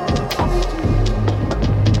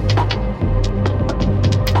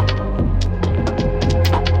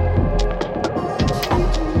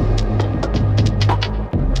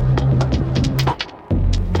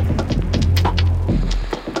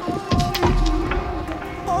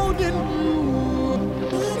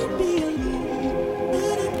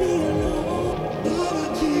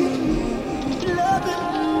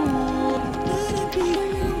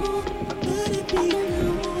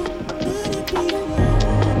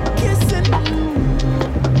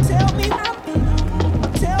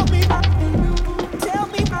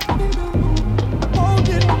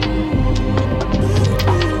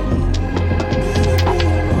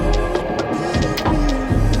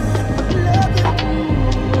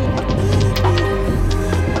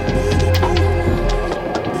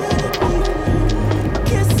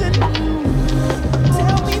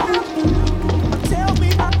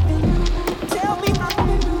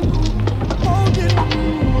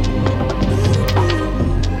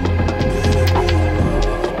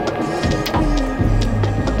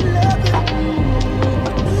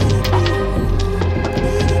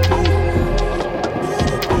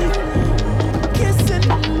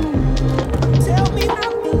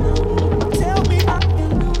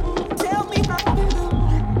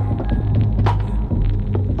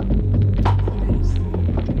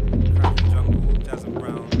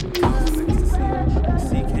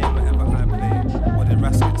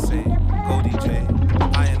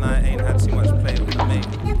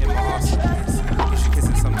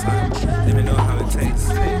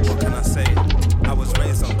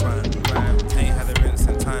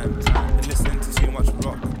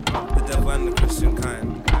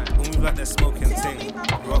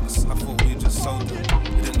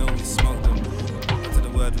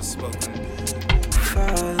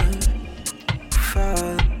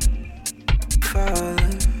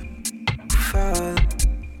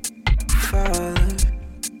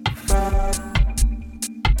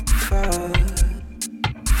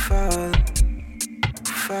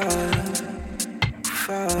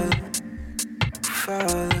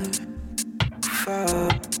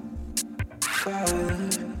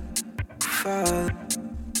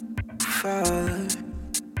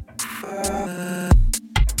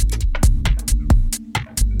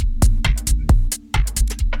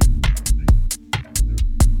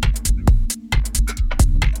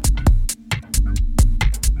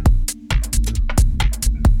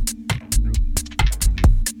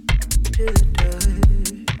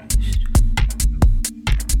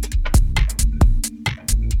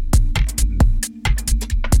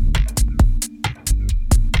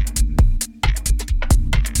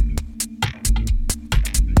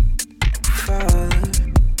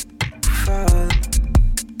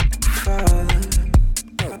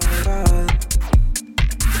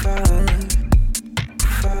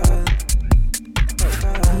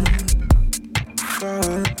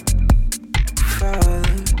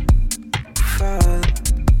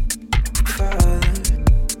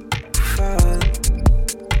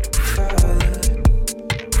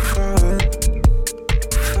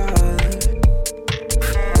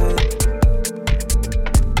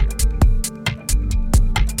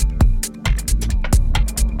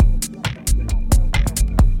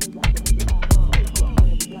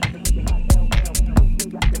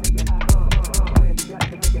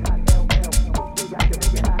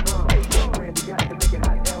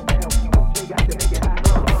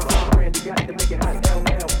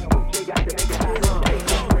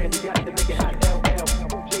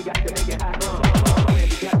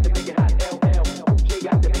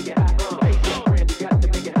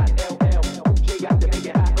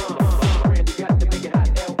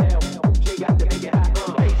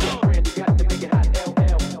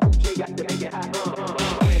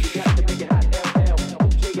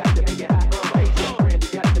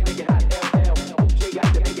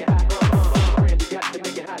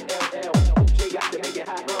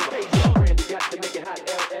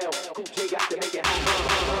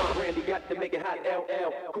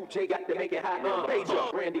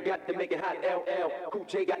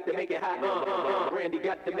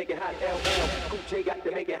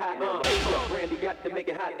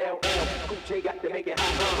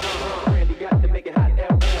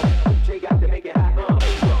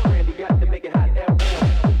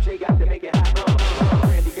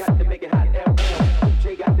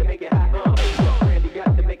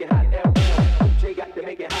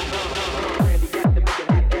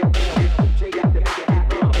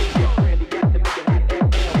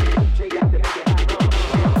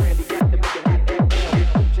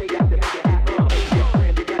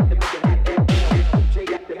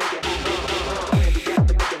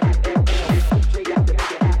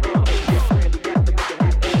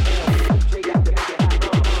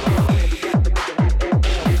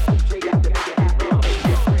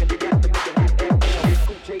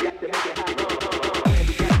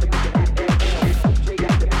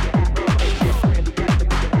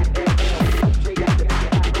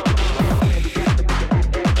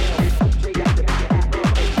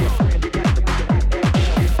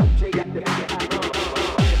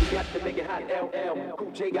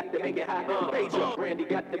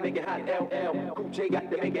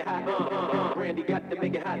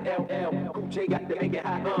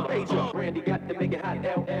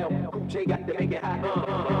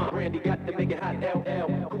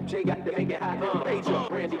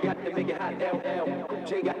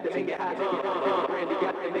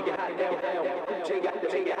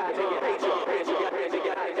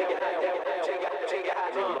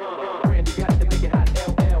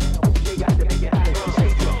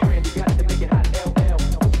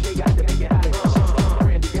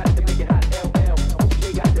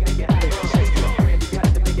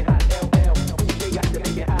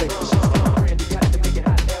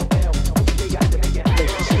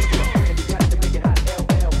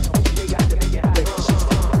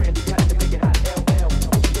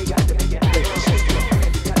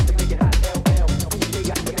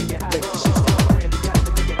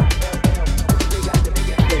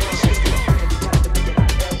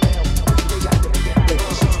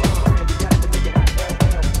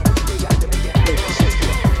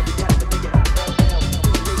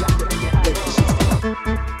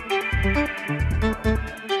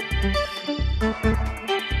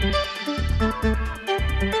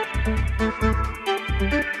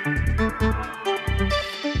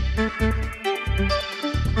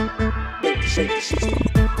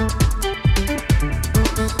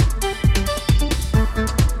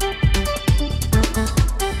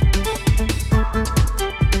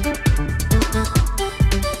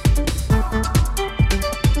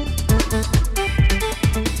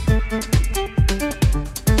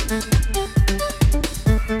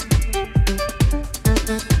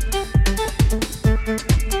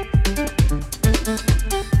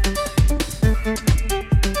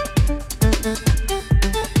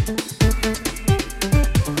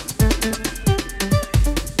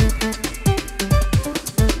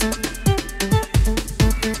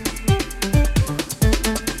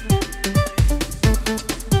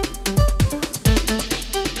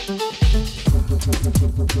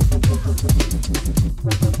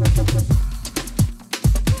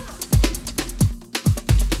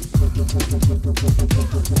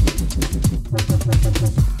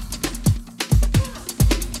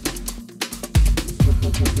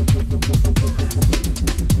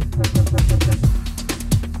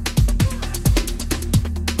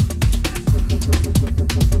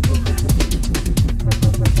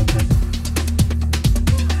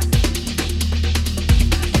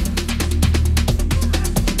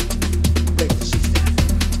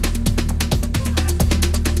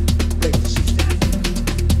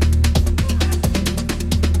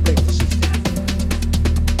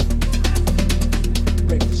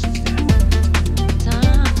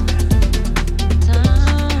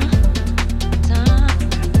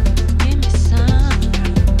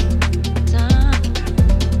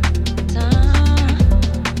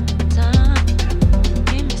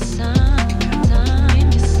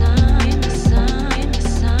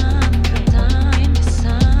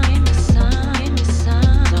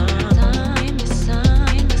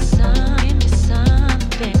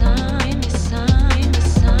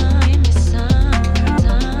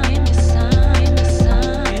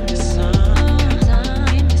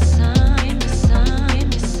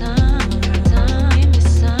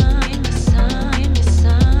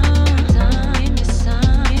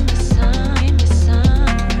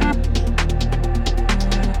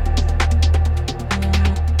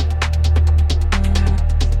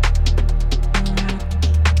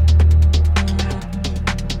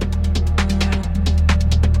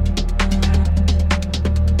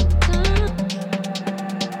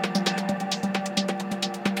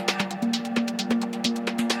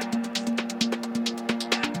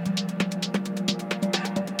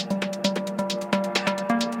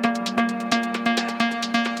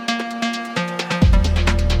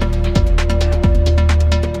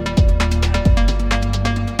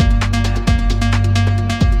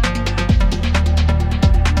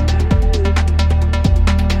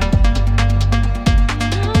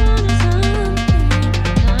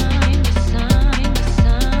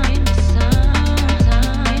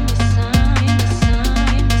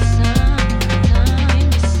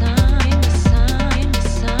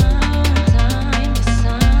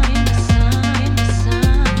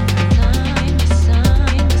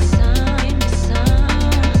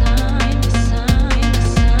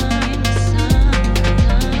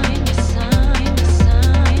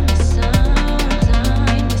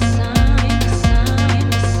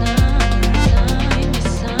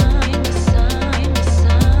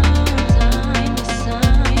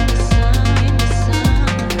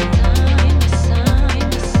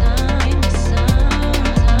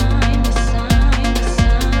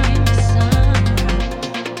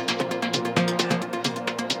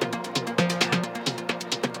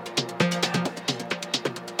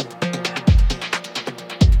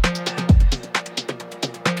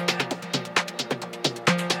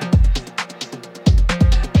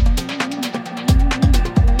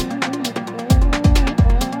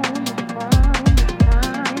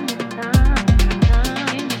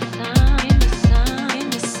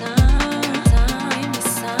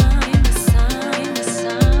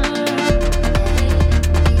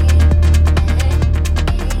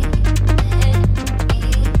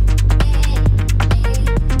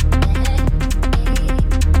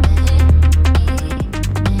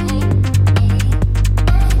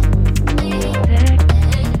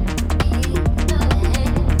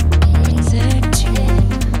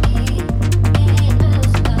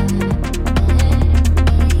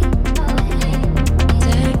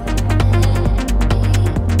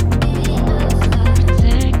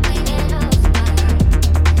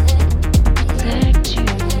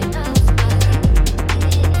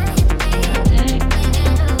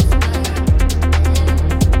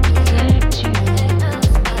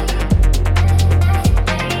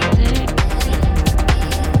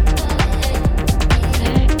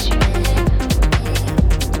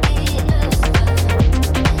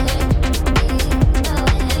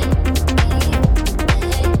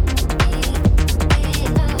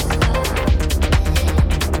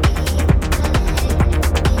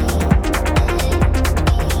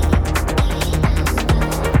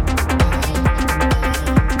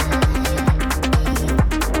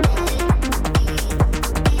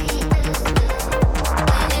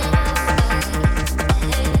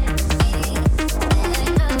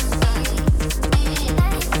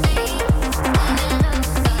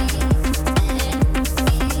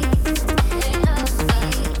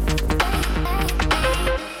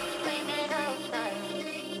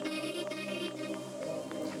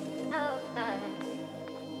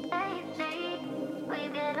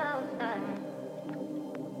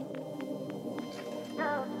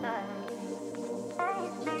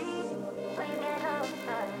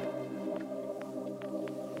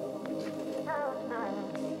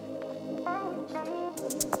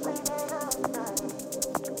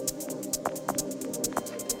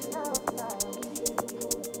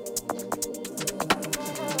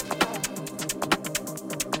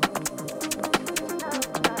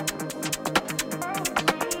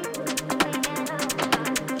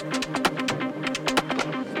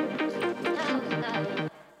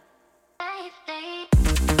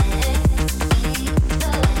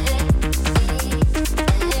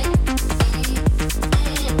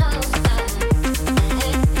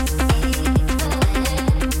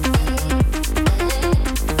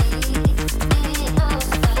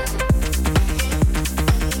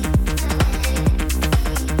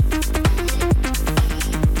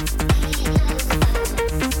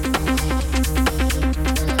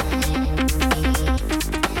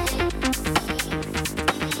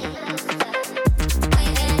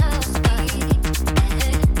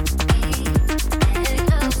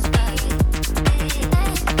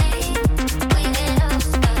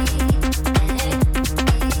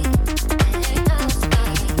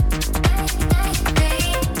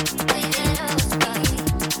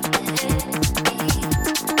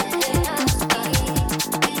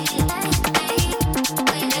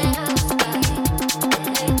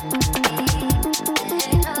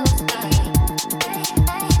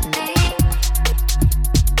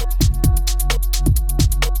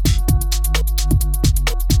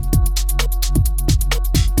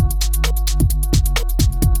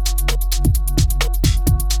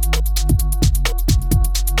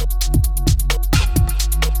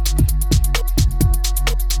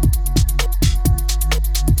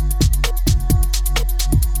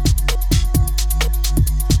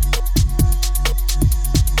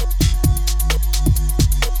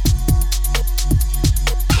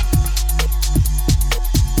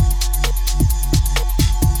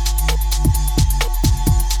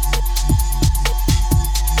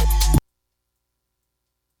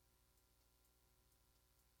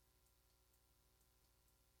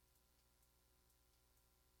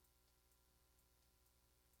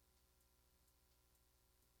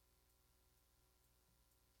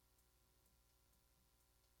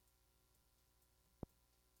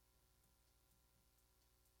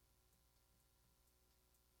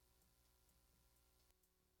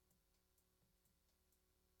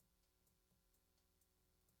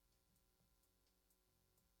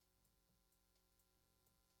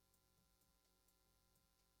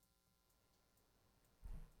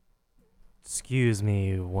 Excuse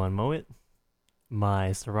me one moment.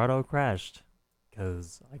 My Serato crashed,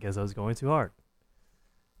 because I guess I was going too hard.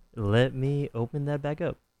 Let me open that back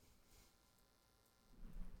up.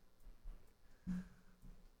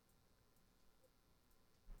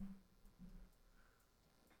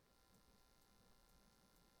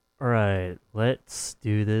 Alright, let's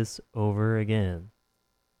do this over again.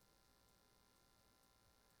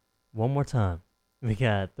 One more time. We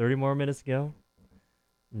got 30 more minutes to go.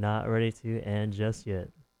 Not ready to end just yet.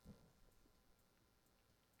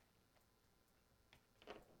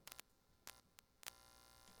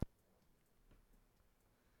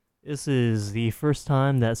 This is the first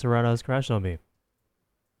time that Serato has crashed on me.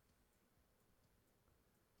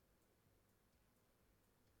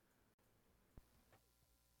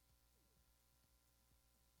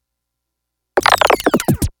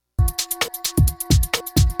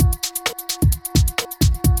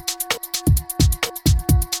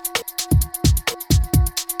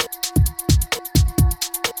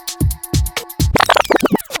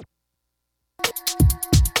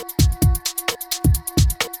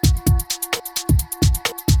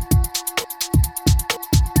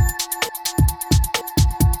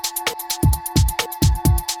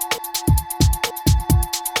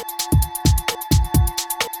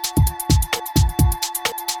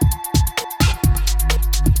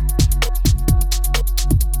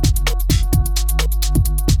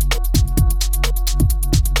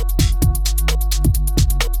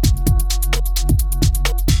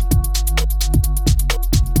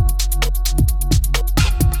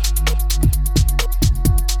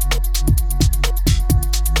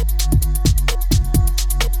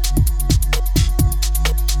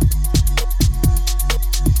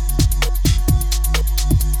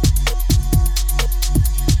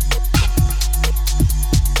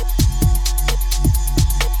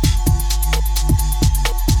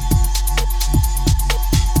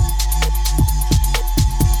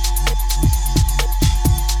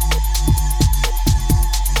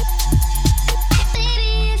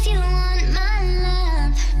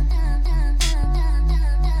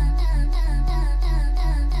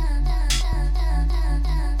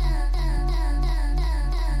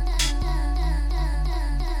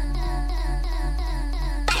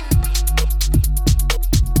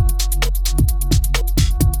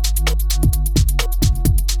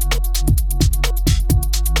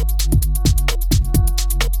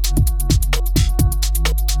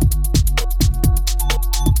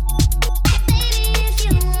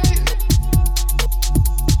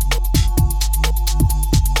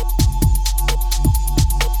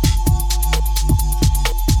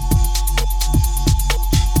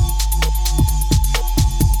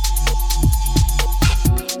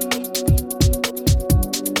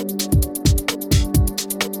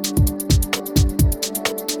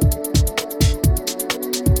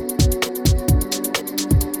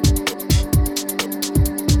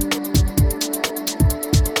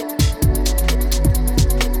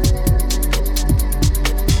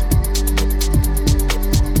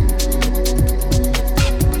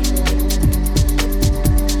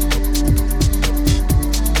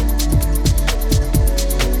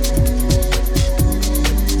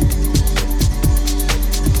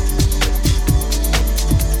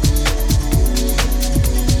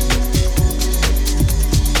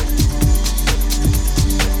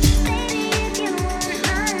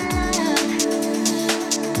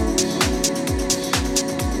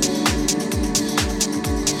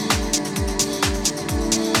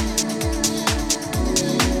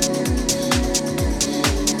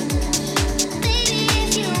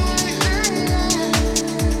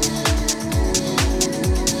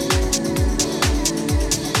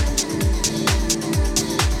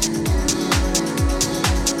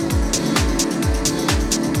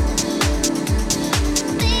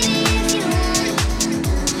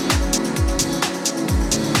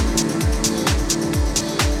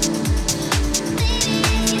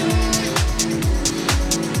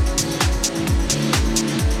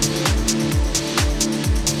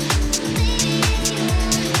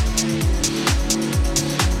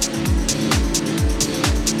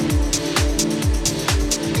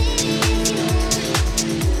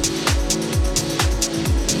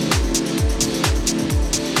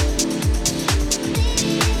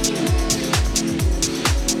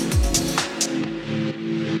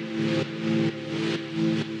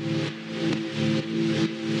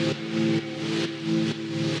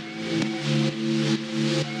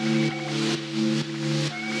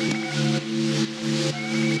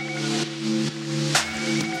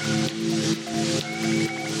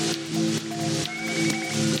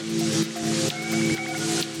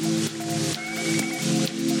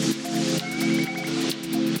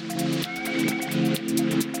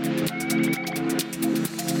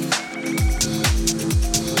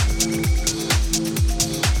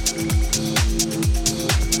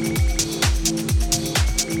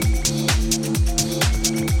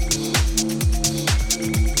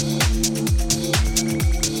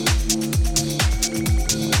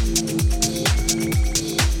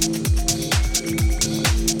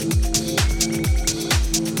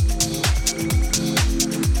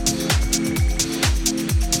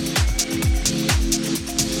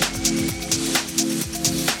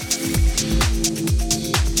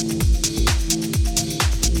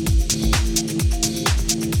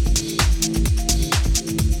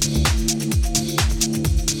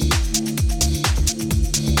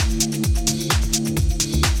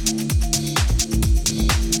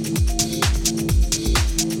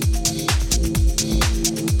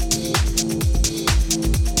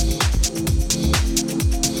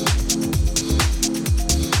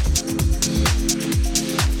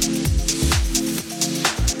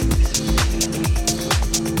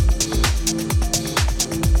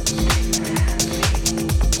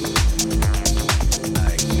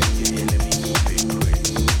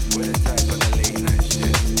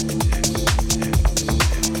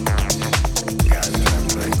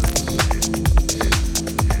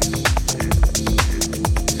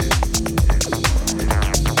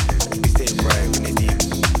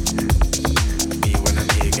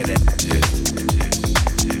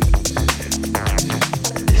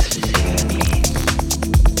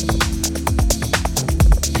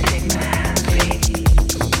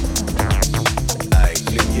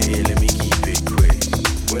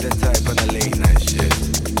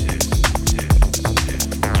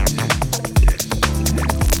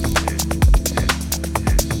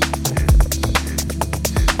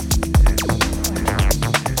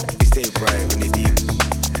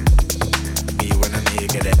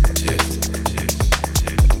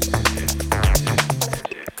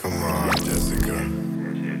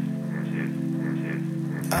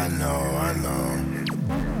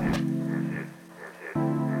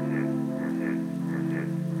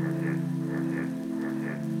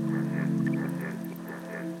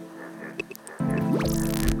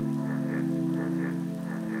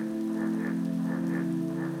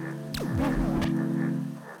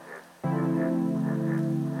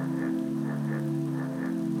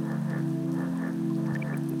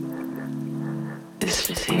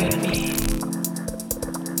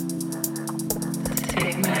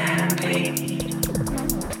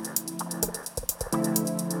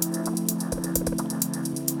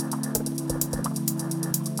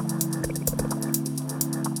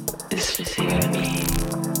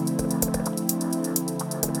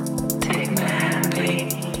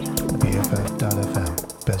 BFF.FM,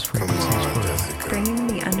 best frequencies forever. Bringing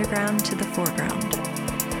the underground to the foreground.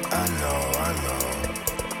 I know.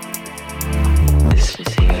 This is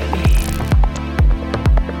you and me.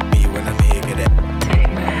 Me when I'm here, get it. Take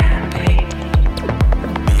my hand, baby.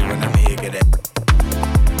 Me when I'm here, get it.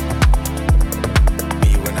 Me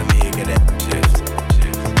when I'm here, get it. Cheers.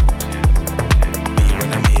 Me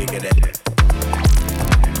when I'm here, get it.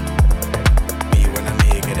 Me when I'm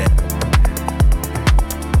here, get it.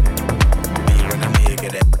 Me when I'm here,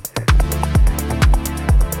 get it.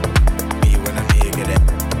 Me when I'm here, get it.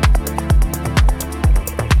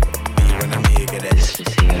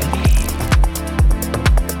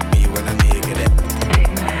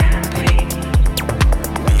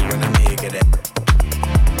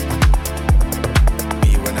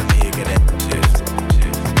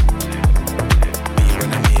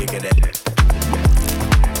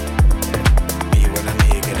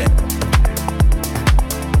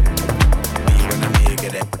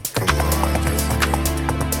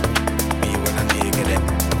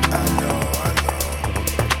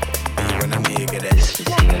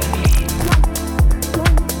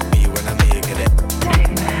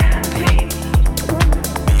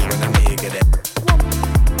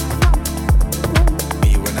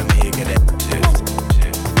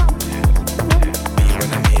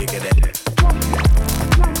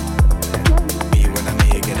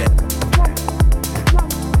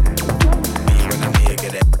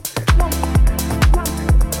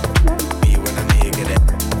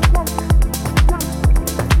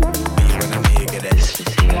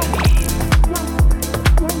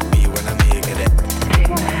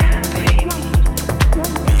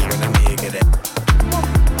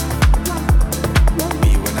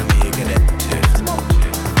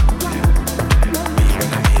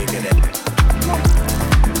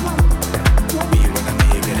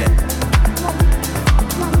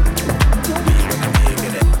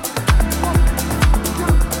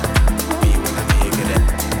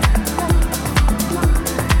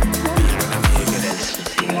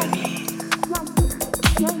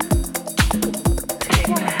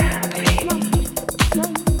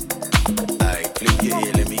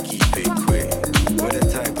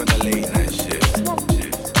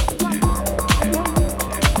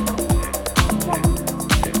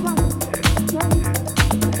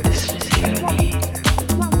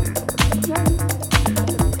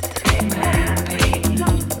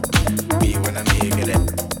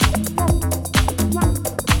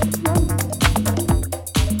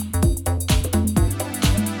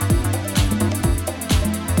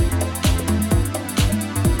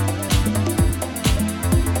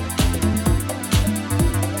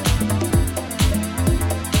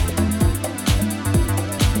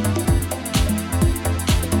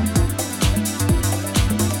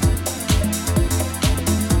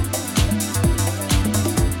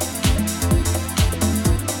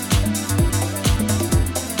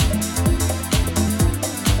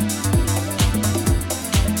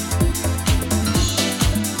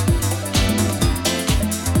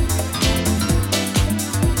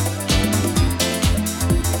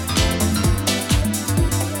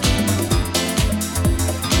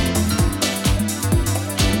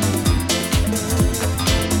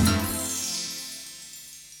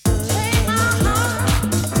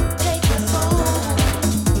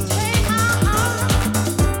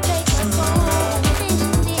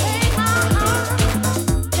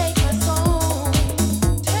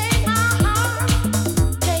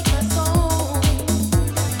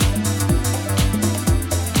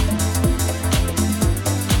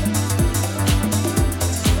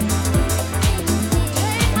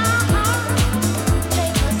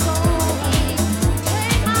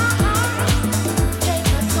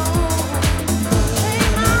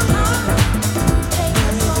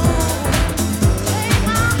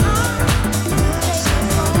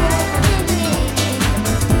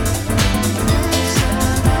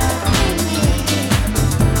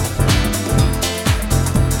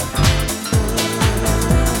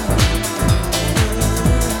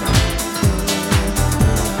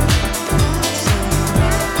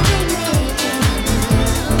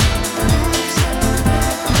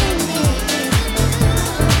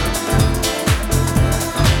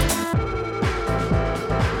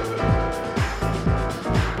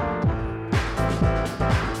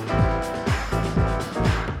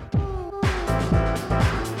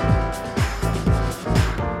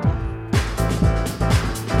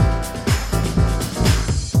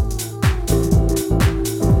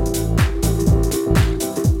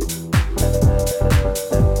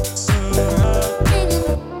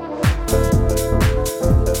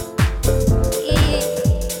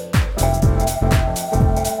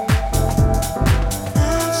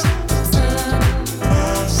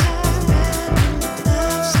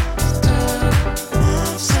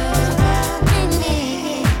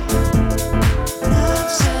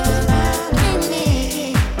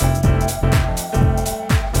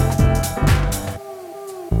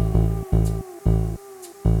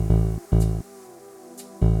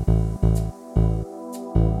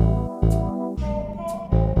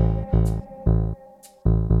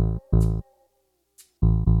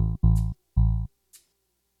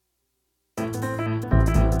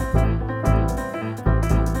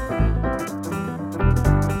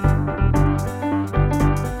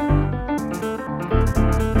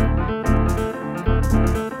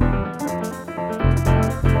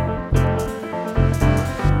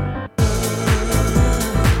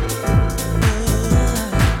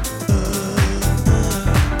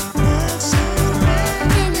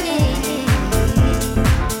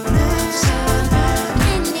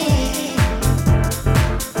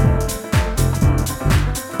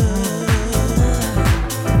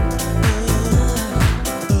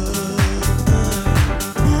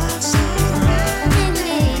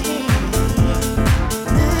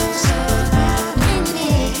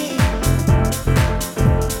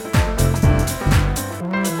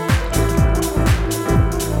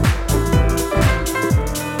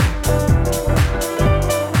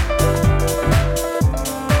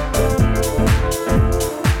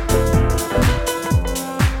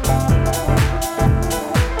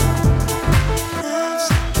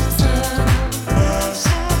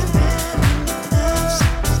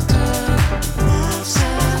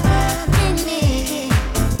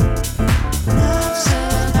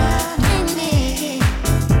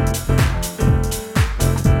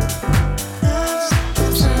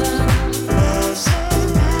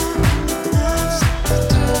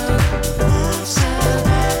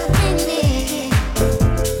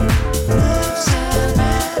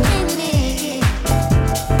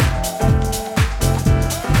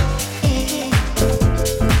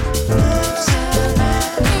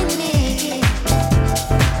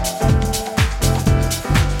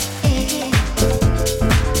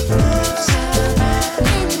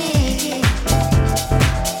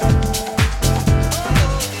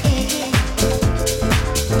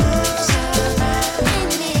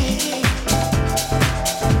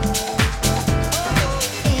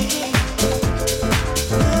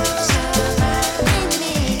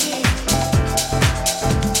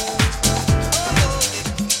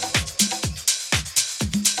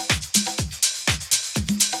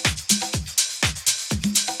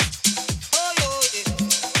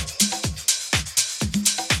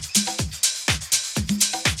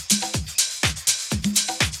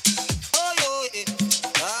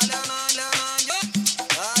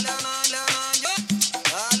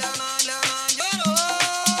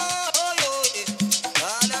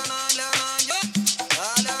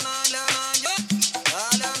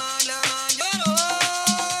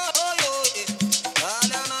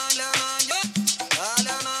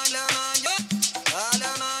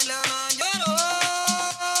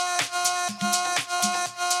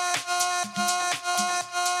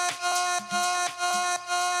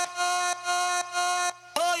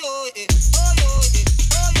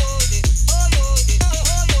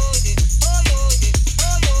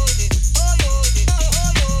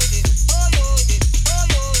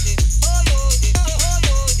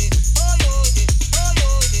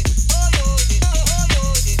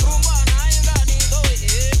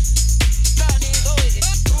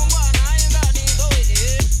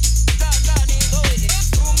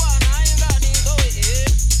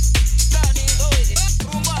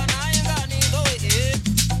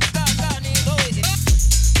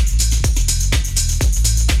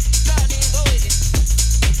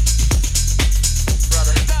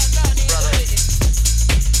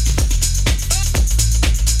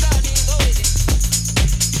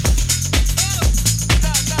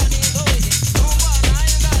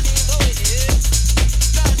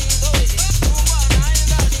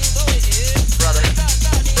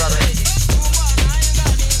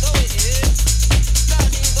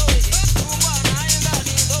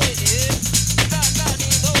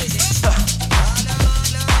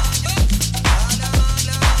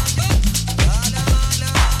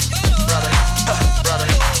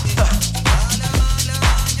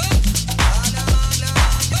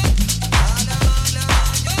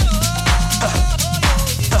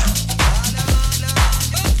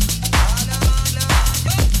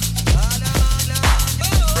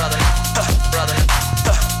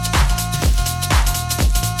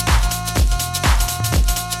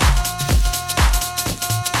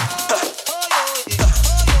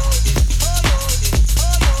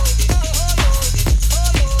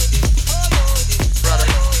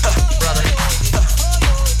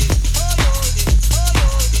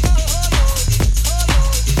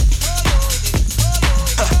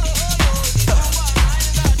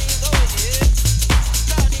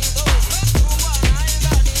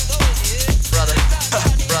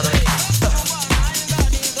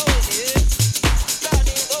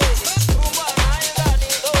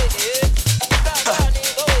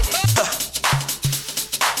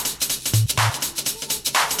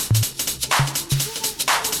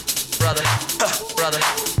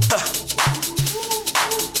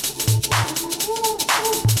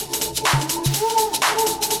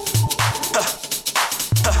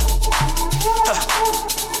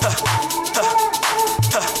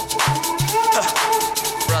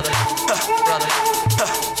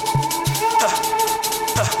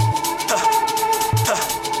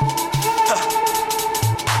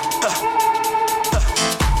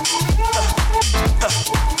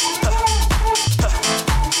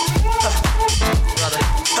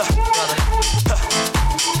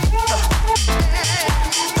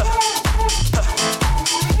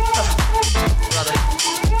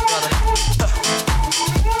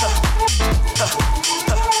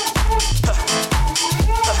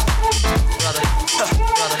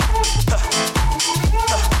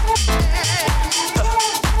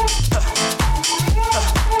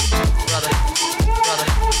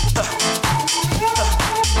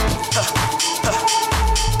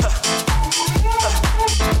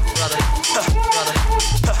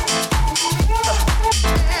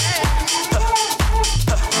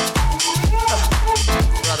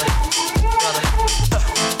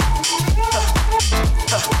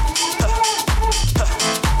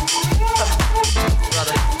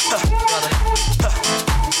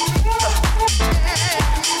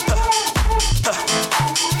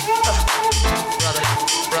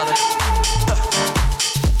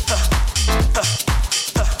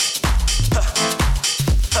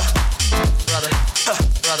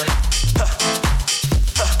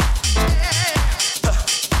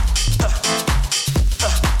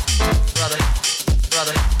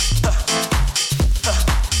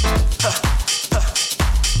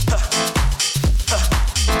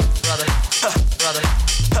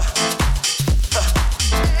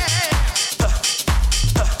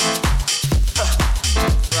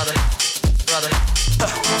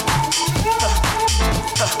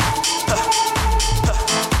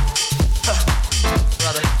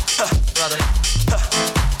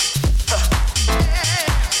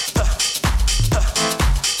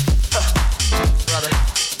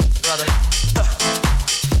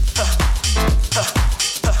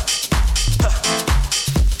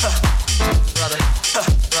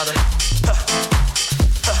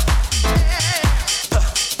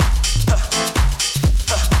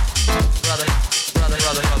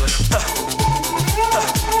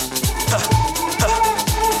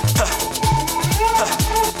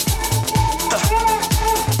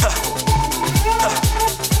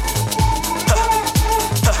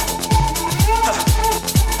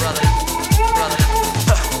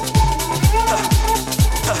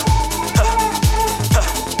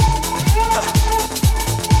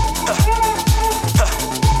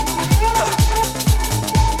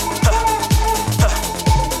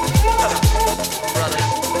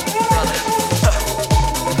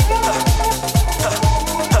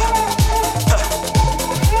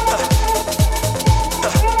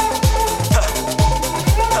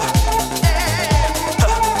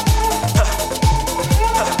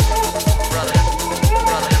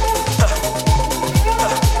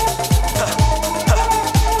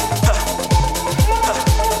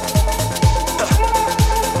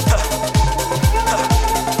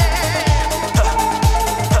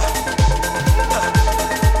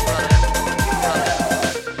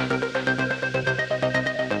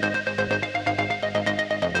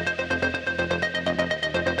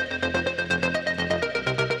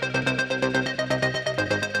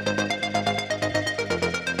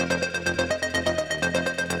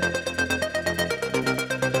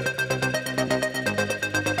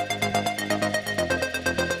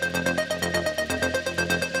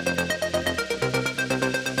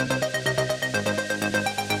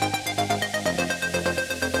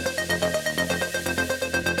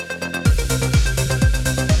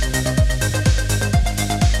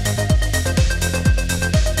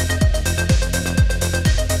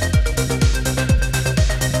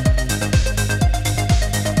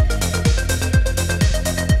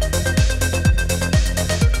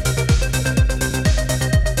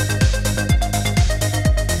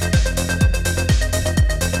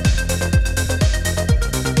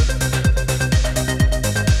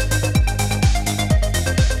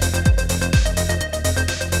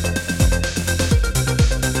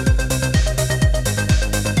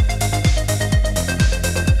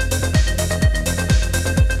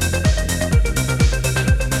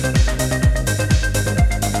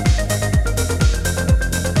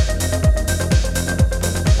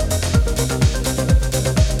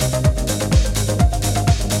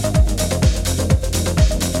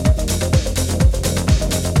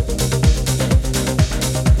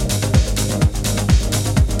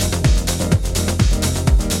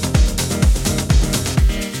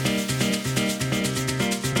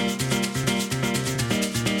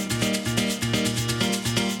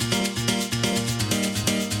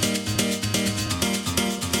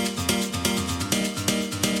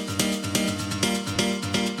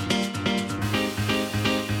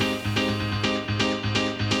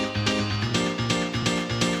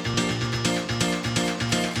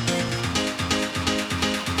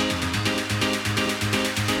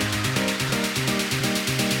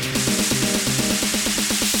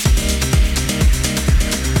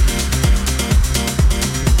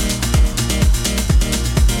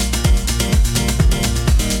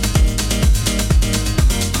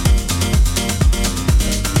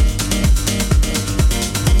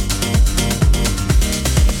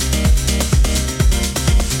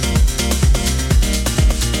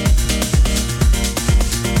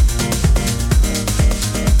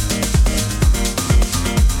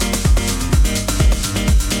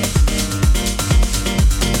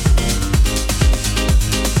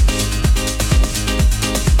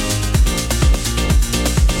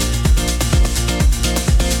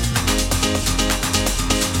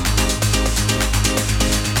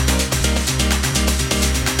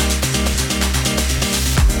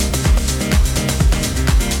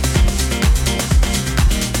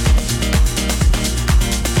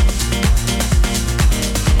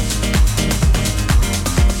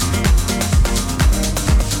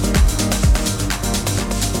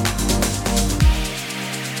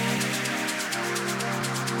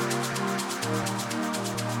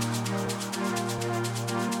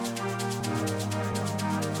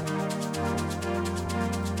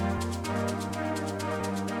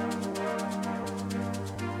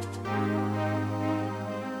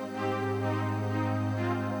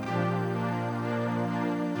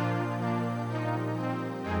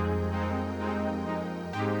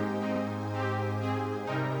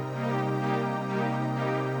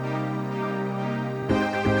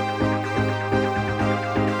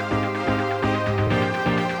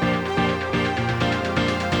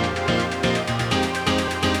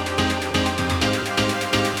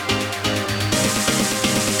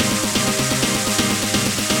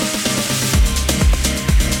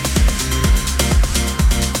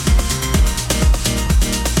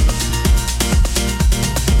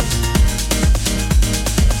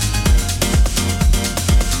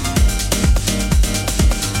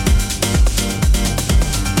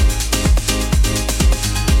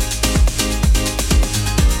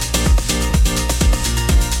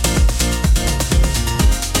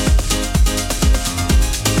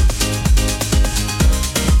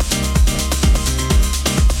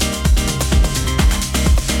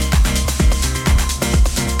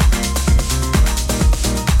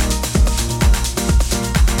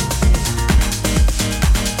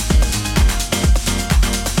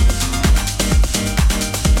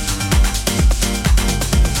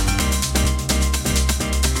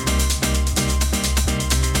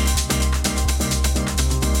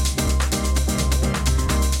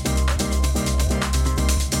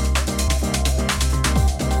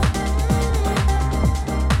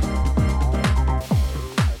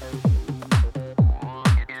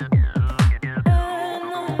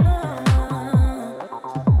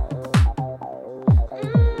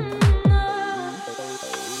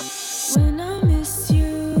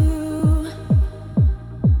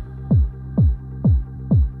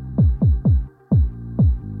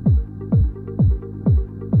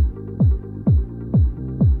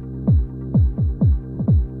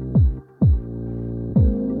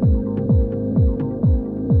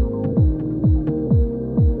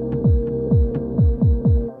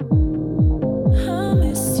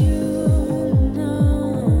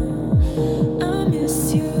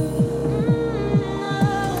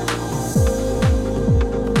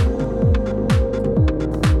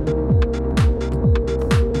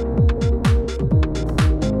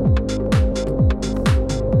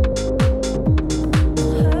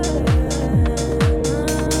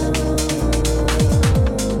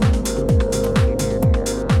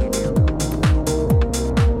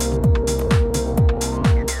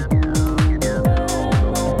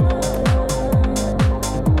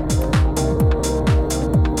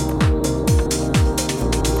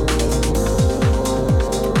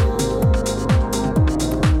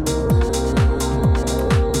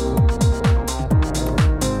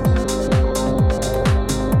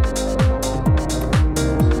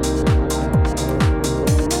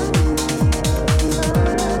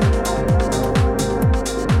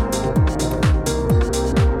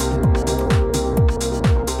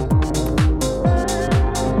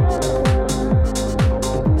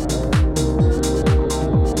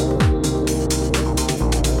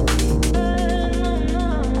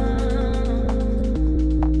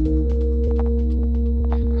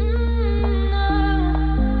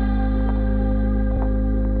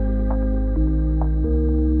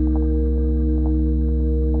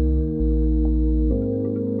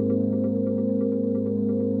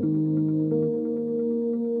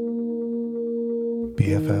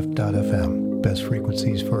 BFF.FM. Best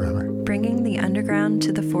frequencies forever. Bringing the underground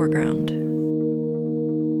to the foreground.